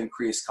both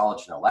increase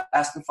collagen and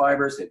elastin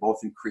fibers. They both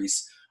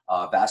increase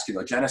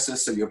vasculogenesis,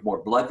 so you have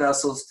more blood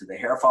vessels to the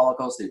hair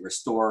follicles. They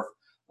restore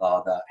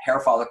the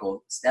hair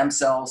follicle stem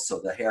cells so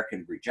the hair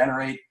can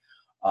regenerate.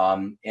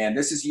 And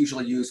this is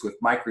usually used with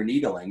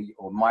microneedling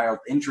or mild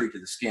injury to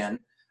the skin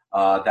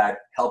that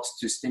helps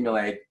to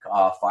stimulate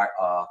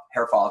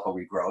hair follicle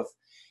regrowth.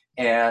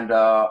 And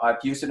I've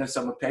used it in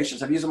some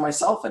patients. I've used it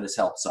myself, and it's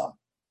helped some.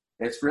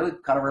 It's really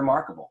kind of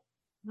remarkable.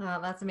 Oh,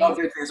 that's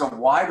amazing. There's a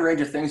wide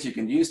range of things you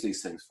can use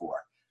these things for.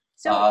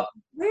 So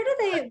where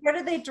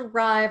do they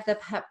derive the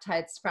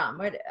peptides from?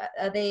 Are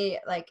they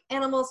like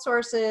animal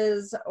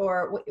sources,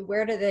 or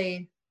where do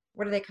they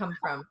come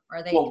from?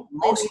 Are they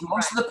most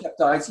of the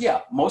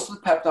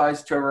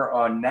peptides,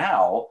 Trevor,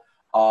 now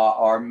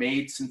are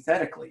made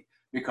synthetically,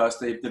 because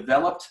they've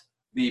developed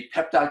the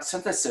peptide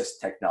synthesis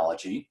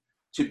technology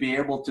to be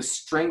able to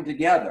string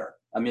together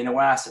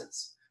amino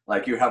acids.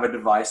 Like you have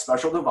a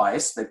special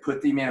device, they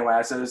put the amino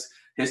acids,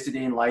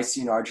 histidine,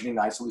 lysine, arginine,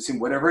 isoleucine,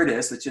 whatever it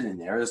is that's in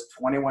there. There's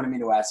 21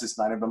 amino acids,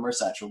 9 of them are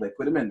essential. They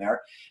put them in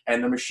there,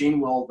 and the machine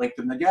will link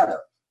them together.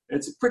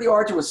 It's a pretty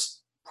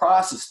arduous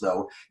process,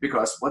 though,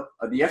 because what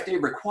the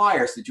FDA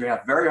requires that you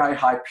have very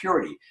high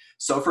purity.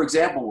 So, for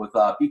example, with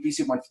BPC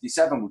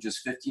 157, which is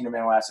 15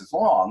 amino acids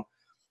long,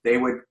 they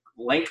would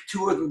link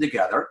 2 of them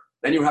together.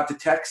 Then you have to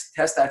test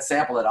that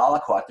sample at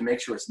aliquot to make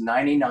sure it's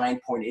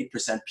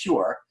 99.8%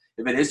 pure.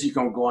 If it is, you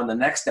can go on the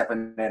next step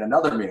and add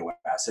another amino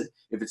acid.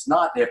 If it's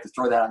not, they have to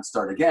throw that out and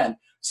start again.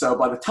 So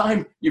by the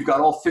time you've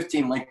got all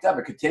 15 linked up,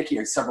 it could take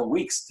you several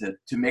weeks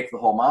to make the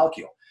whole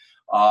molecule.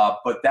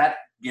 But that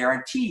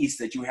guarantees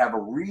that you have a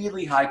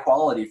really high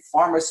quality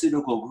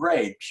pharmaceutical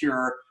grade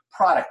pure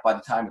product by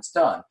the time it's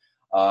done.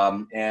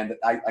 And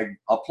I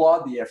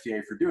applaud the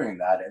FDA for doing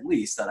that, at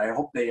least, and I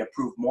hope they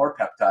approve more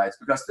peptides,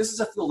 because this is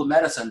a field of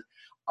medicine,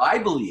 I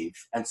believe,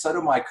 and so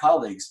do my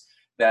colleagues,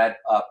 that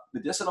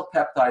medicinal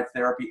peptide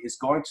therapy is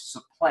going to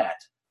supplant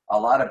a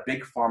lot of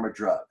big pharma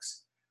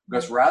drugs.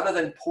 Because rather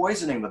than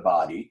poisoning the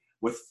body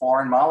with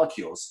foreign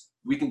molecules,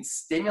 we can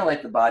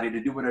stimulate the body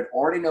to do what it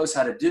already knows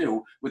how to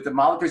do with the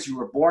molecules you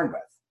were born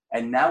with.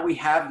 And now we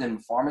have them in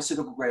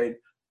pharmaceutical grade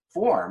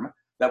form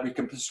that we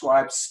can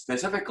prescribe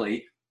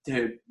specifically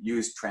to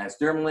use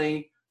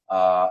transdermally,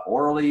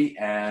 orally,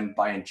 and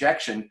by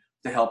injection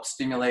to help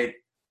stimulate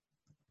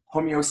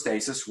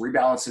homeostasis,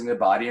 rebalancing the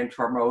body, and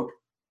promote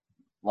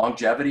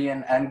longevity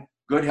and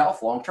good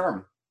health long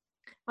term.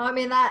 Well, I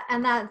mean,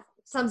 that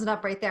sums it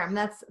up right there. I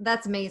mean,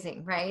 that's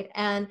amazing, right?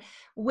 And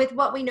with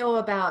what we know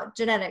about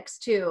genetics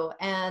too,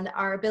 and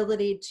our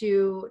ability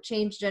to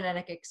change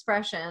genetic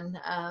expression,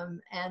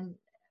 and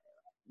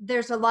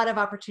there's a lot of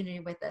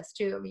opportunity with this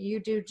too. I mean, you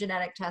do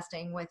genetic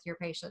testing with your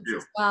patients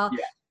as well.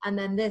 Yeah. And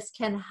then this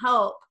can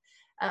help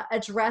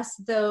address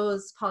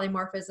those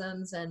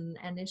polymorphisms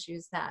and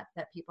issues that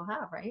people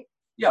have, right?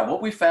 Yeah,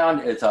 what we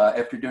found is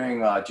after doing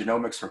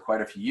genomics for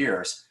quite a few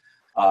years,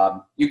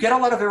 you get a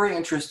lot of very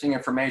interesting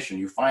information.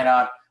 You find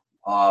out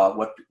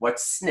what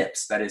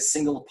SNPs, that is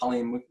single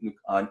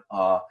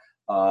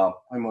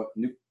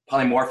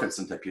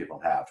polymorphisms that people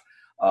have.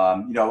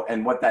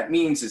 And what that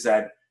means is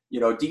that,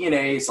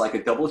 DNA is like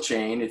a double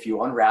chain. If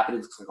you unwrap it,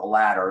 it looks like a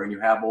ladder, and you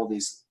have all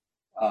these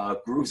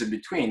grooves in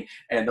between.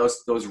 And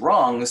those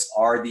rungs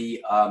are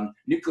the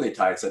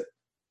nucleotides that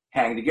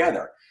hang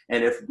together.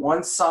 And if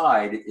one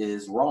side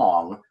is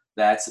wrong,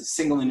 that's a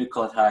single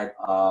nucleotide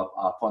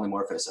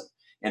polymorphism.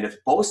 And if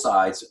both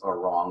sides are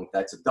wrong,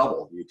 that's a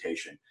double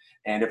mutation.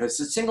 And if it's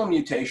a single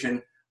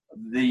mutation,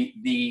 the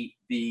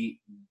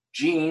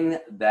gene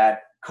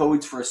that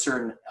codes for a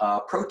certain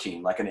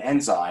protein, like an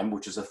enzyme,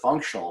 which is a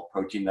functional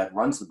protein that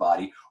runs the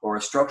body, or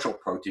a structural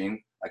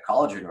protein, like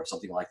collagen or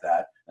something like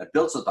that, that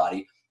builds the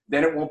body,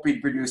 then it won't be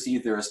produced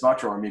either as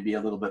much or maybe a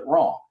little bit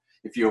wrong.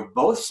 If you have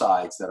both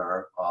sides that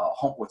are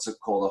what's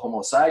called a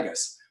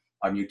homozygous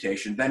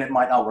mutation, then it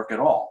might not work at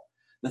all.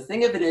 The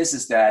thing of it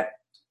is that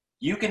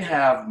you can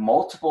have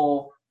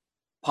multiple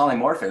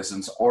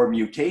polymorphisms or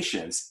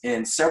mutations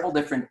in several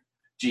different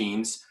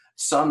genes,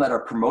 some that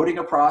are promoting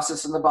a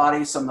process in the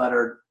body, some that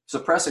are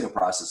suppressing a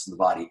process in the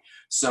body.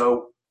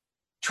 So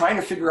trying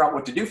to figure out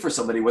what to do for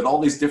somebody with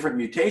all these different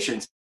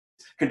mutations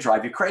can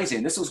drive you crazy.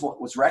 And this was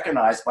what was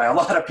recognized by a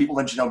lot of people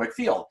in the genomic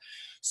field.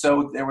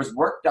 So there was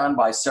work done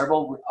by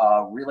several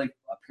really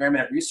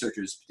preeminent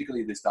researchers,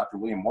 particularly this Dr.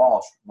 William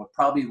Walsh,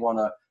 probably one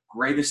of the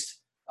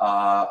greatest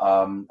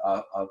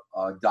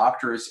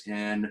doctors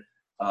in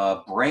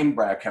brain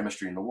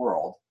biochemistry in the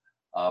world,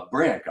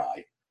 brilliant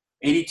guy,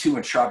 82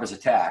 and sharp as a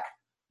tack.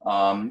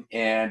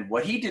 And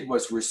what he did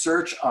was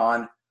research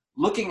on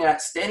looking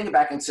at, standing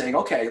back and saying,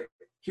 okay,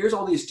 here's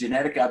all these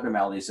genetic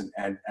abnormalities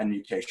and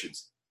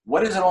mutations.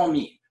 What does it all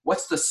mean?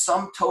 What's the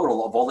sum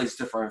total of all these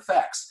different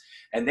effects?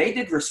 And they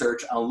did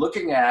research on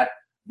looking at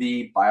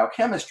the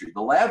biochemistry,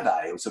 the lab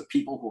values of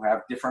people who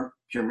have different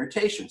pure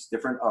mutations,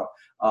 different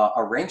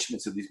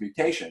arrangements of these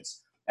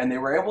mutations. And they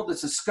were able to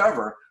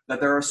discover that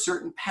there are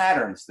certain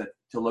patterns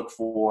to look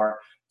for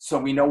so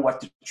we know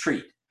what to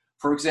treat.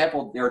 For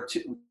example, there are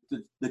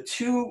the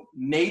two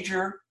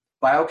major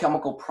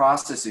biochemical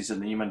processes in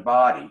the human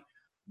body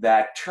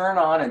that turn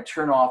on and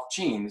turn off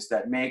genes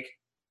that make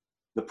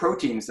the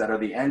proteins that are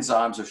the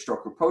enzymes or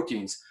structural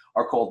proteins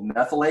are called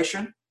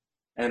methylation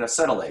and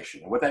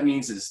acetylation. And what that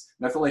means is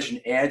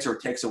methylation adds or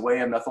takes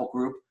away a methyl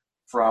group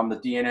from the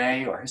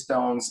DNA or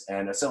histones,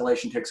 and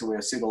acetylation takes away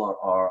acetyl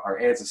or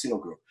adds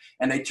acetyl group.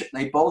 And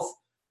they both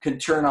can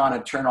turn on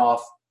and turn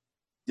off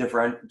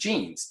different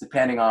genes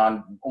depending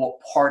on what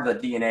part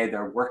of the DNA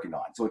they're working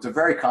on. So it's a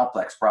very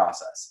complex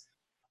process.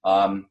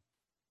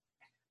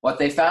 What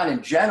they found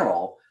in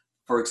general,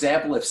 for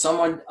example, if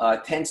someone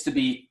tends to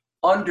be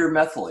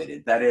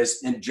undermethylated, that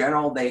is, in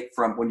general,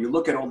 when you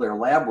look at all their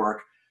lab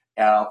work,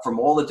 from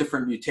all the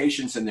different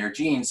mutations in their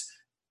genes,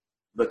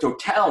 the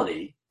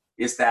totality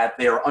is that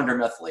they are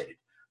undermethylated.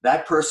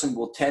 That person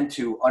will tend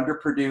to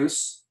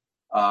underproduce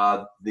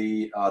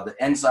the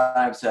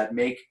enzymes that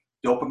make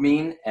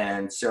dopamine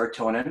and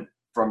serotonin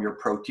from your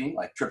protein,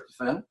 like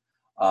tryptophan.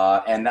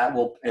 And that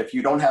will, if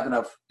you don't have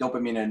enough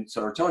dopamine and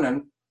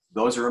serotonin,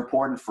 those are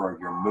important for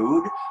your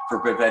mood, for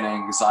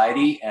preventing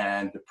anxiety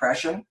and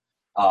depression,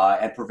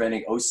 and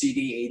preventing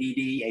OCD,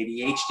 ADD,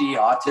 ADHD,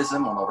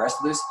 autism, and the rest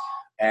of this.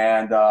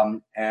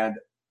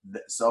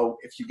 So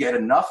if you get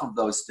enough of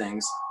those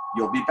things,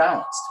 you'll be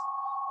balanced.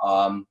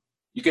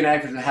 You can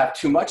actually have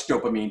too much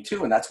dopamine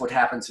too, and that's what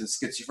happens in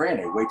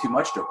schizophrenia, way too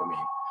much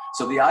dopamine.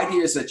 So the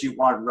idea is that you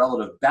want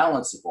relative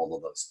balance of all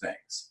of those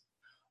things.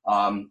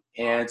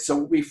 And so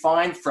what we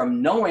find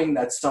from knowing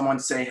that someone,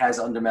 say, has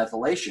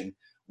undermethylation,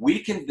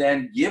 we can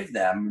then give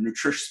them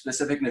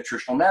specific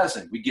nutritional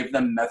medicine. We give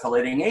them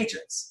methylating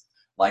agents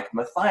like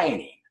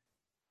methionine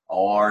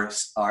or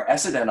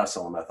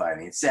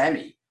S-adenosylmethionine,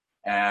 SAMe.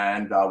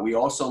 And we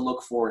also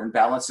look for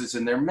imbalances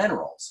in their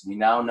minerals. We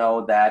now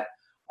know that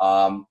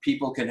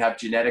people can have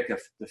genetic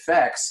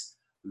defects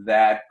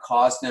that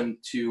cause them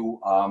to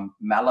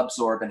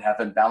malabsorb and have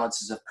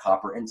imbalances of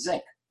copper and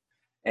zinc.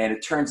 And it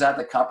turns out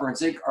that copper and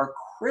zinc are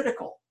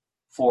critical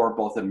for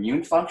both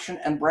immune function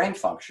and brain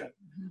function.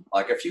 Mm-hmm.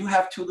 Like if you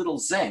have too little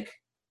zinc,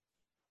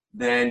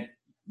 then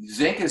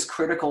zinc is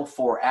critical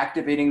for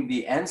activating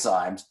the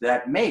enzymes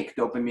that make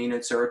dopamine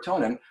and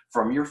serotonin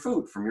from your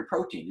food, from your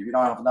protein. If you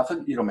don't have enough of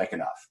it, you don't make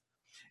enough.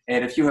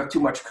 And if you have too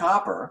much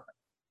copper,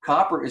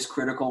 copper is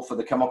critical for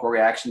the chemical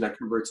reaction that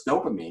converts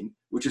dopamine,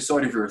 which is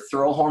sort of your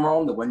thrill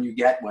hormone, the one you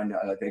get when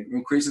it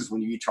increases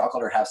when you eat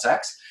chocolate or have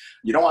sex.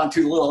 You don't want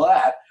too little of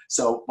that.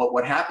 So, but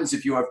what happens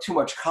if you have too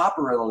much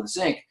copper relative to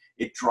zinc,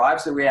 it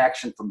drives the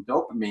reaction from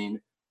dopamine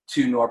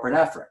to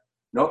norepinephrine.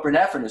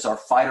 Norepinephrine is our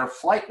fight or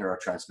flight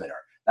neurotransmitter.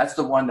 That's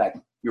the one that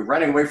you're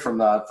running away from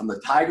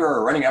the tiger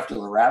or running after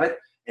the rabbit.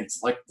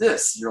 It's like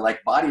this. Your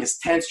body is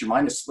tense. Your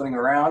mind is spinning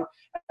around.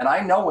 And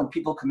I know when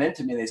people come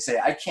into me and they say,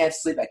 I can't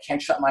sleep, I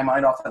can't shut my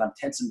mind off, and I'm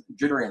tense and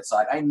jittery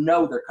inside, I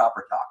know they're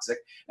copper toxic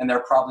and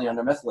they're probably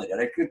undermethylated.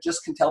 I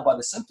can tell by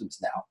the symptoms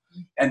now.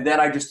 And then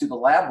I just do the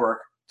lab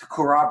work to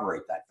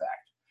corroborate that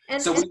fact.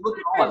 So we look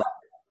at all of that.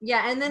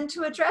 Yeah, and then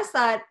to address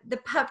that, the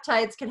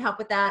peptides can help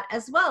with that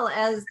as well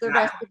as the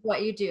rest of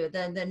what you do,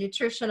 the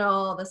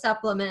nutritional, the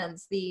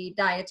supplements, the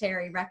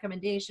dietary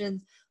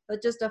recommendations,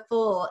 but just a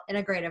full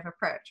integrative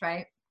approach,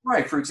 right?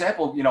 Right. For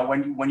example,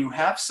 when you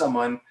have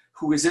someone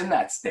who is in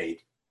that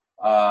state,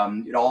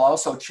 I'll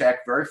also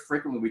check very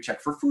frequently. We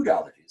check for food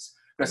allergies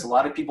because a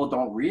lot of people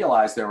don't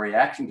realize they're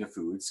reacting to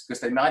foods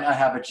because they might not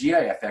have a GI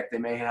effect. They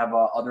may have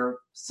other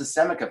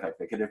systemic effect.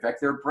 They could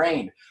affect their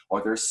brain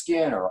or their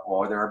skin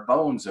or their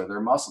bones or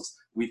their muscles.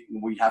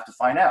 We have to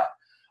find out.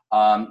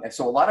 And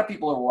so a lot of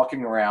people are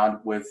walking around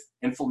with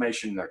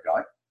inflammation in their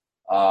gut.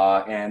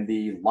 And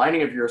the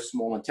lining of your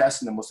small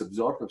intestine, the most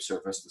absorptive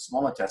surface, the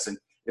small intestine,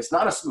 it's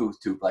not a smooth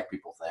tube like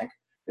people think.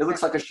 It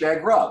looks like a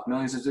shag rug,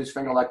 millions of these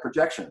finger-like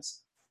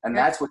projections. And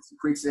that's what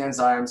secretes the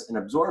enzymes and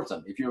absorbs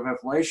them. If you have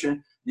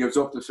inflammation, the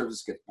absorptive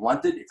surface gets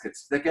blunted, it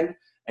gets thickened,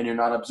 and you're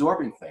not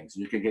absorbing things.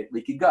 And you can get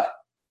leaky gut,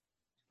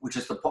 which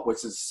is the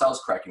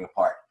cells cracking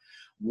apart.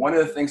 One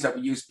of the things that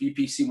we use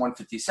BPC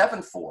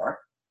 157 for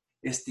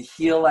is to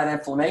heal that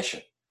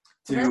inflammation,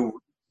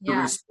 to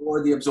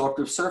restore the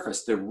absorptive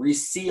surface, to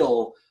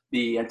reseal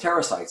the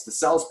enterocytes, the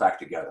cells back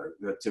together,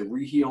 to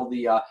reheal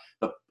the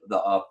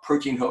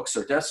protein hooks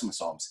or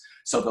desmosomes.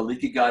 So the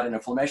leaky gut and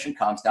inflammation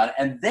calms down,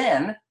 and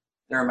then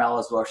their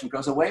malabsorption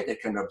goes away. They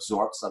can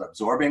start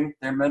absorbing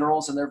their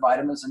minerals and their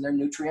vitamins and their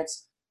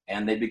nutrients,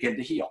 and they begin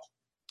to heal.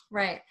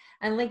 Right.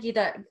 And leaky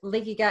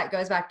gut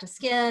goes back to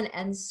skin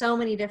and so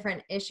many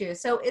different issues.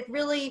 So it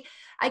really,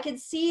 I can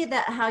see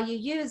that how you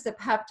use the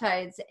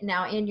peptides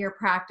now in your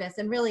practice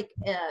and really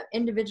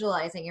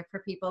individualizing it for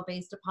people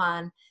based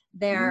upon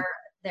their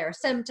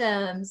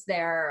symptoms,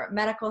 their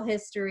medical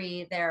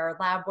history, their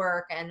lab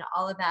work, and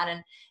all of that,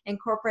 and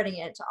incorporating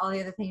it to all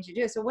the other things you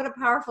do. So what a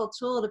powerful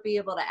tool to be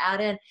able to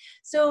add in.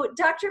 So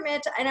Dr.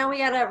 Mitch, I know we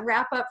got to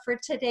wrap up for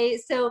today.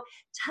 So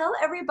tell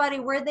everybody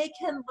where they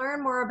can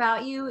learn more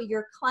about you,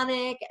 your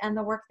clinic, and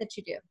the work that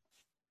you do.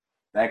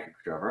 Thank you,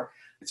 Trevor.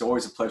 It's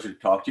always a pleasure to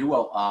talk to you.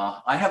 Well,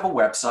 I have a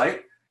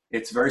website.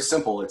 It's very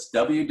simple. It's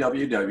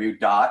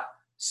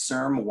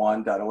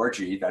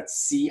www.cirm1.org.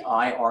 That's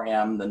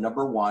CIRM, the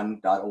number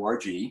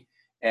 1.org.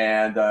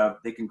 And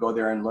they can go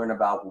there and learn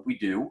about what we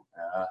do.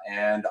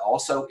 And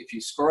also, if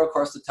you scroll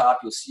across the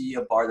top, you'll see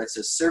a bar that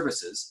says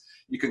services.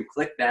 You can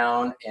click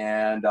down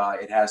and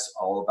it has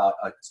all about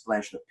an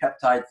explanation of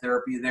peptide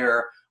therapy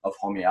there, of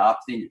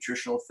homeopathy,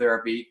 nutritional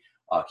therapy,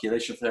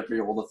 chelation therapy,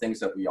 all the things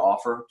that we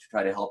offer to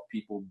try to help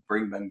people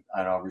bring them,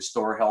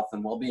 restore health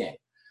and well-being.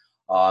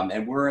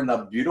 And we're in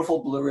the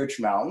beautiful Blue Ridge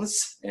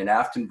Mountains in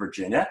Afton,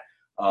 Virginia,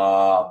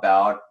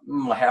 about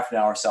half an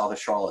hour south of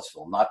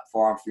Charlottesville, not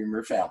far from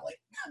your family.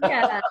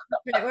 Yeah,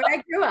 right, where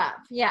I grew up.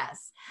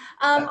 Yes.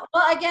 Well,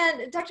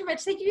 again, Dr.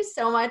 Mitch, thank you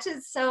so much.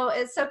 It's so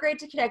great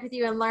to connect with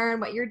you and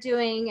learn what you're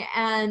doing.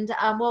 And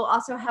we'll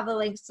also have the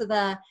links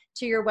to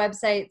your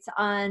websites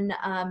on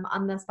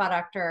the Spa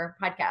Doctor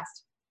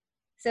podcast.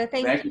 So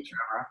thank you,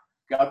 Trevor.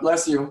 God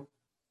bless you.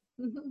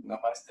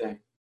 Namaste.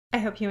 I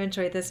hope you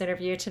enjoyed this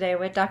interview today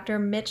with Dr.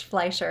 Mitch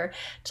Fleisher.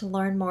 To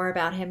learn more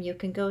about him, you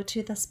can go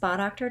to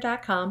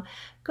thespadoctor.com,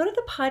 go to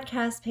the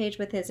podcast page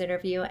with his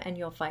interview, and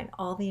you'll find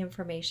all the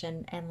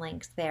information and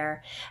links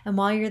there. And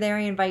while you're there,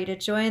 I invite you to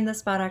join the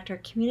Spa Doctor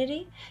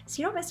community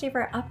so you don't miss any of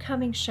our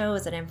upcoming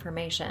shows and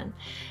information.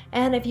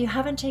 And if you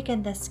haven't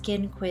taken the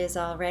skin quiz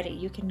already,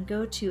 you can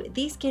go to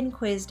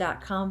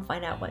theskinquiz.com,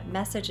 find out what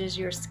messages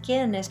your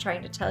skin is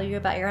trying to tell you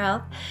about your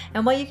health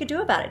and what you can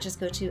do about it. Just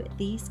go to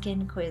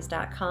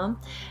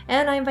theskinquiz.com.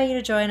 And I invite you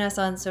to join us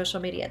on social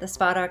media. The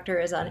Spa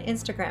Doctor is on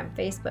Instagram,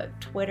 Facebook,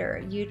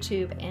 Twitter,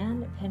 YouTube,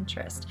 and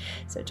Pinterest.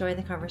 So join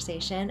the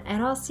conversation,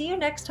 and I'll see you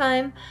next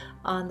time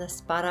on the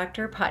Spa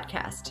Doctor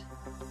podcast.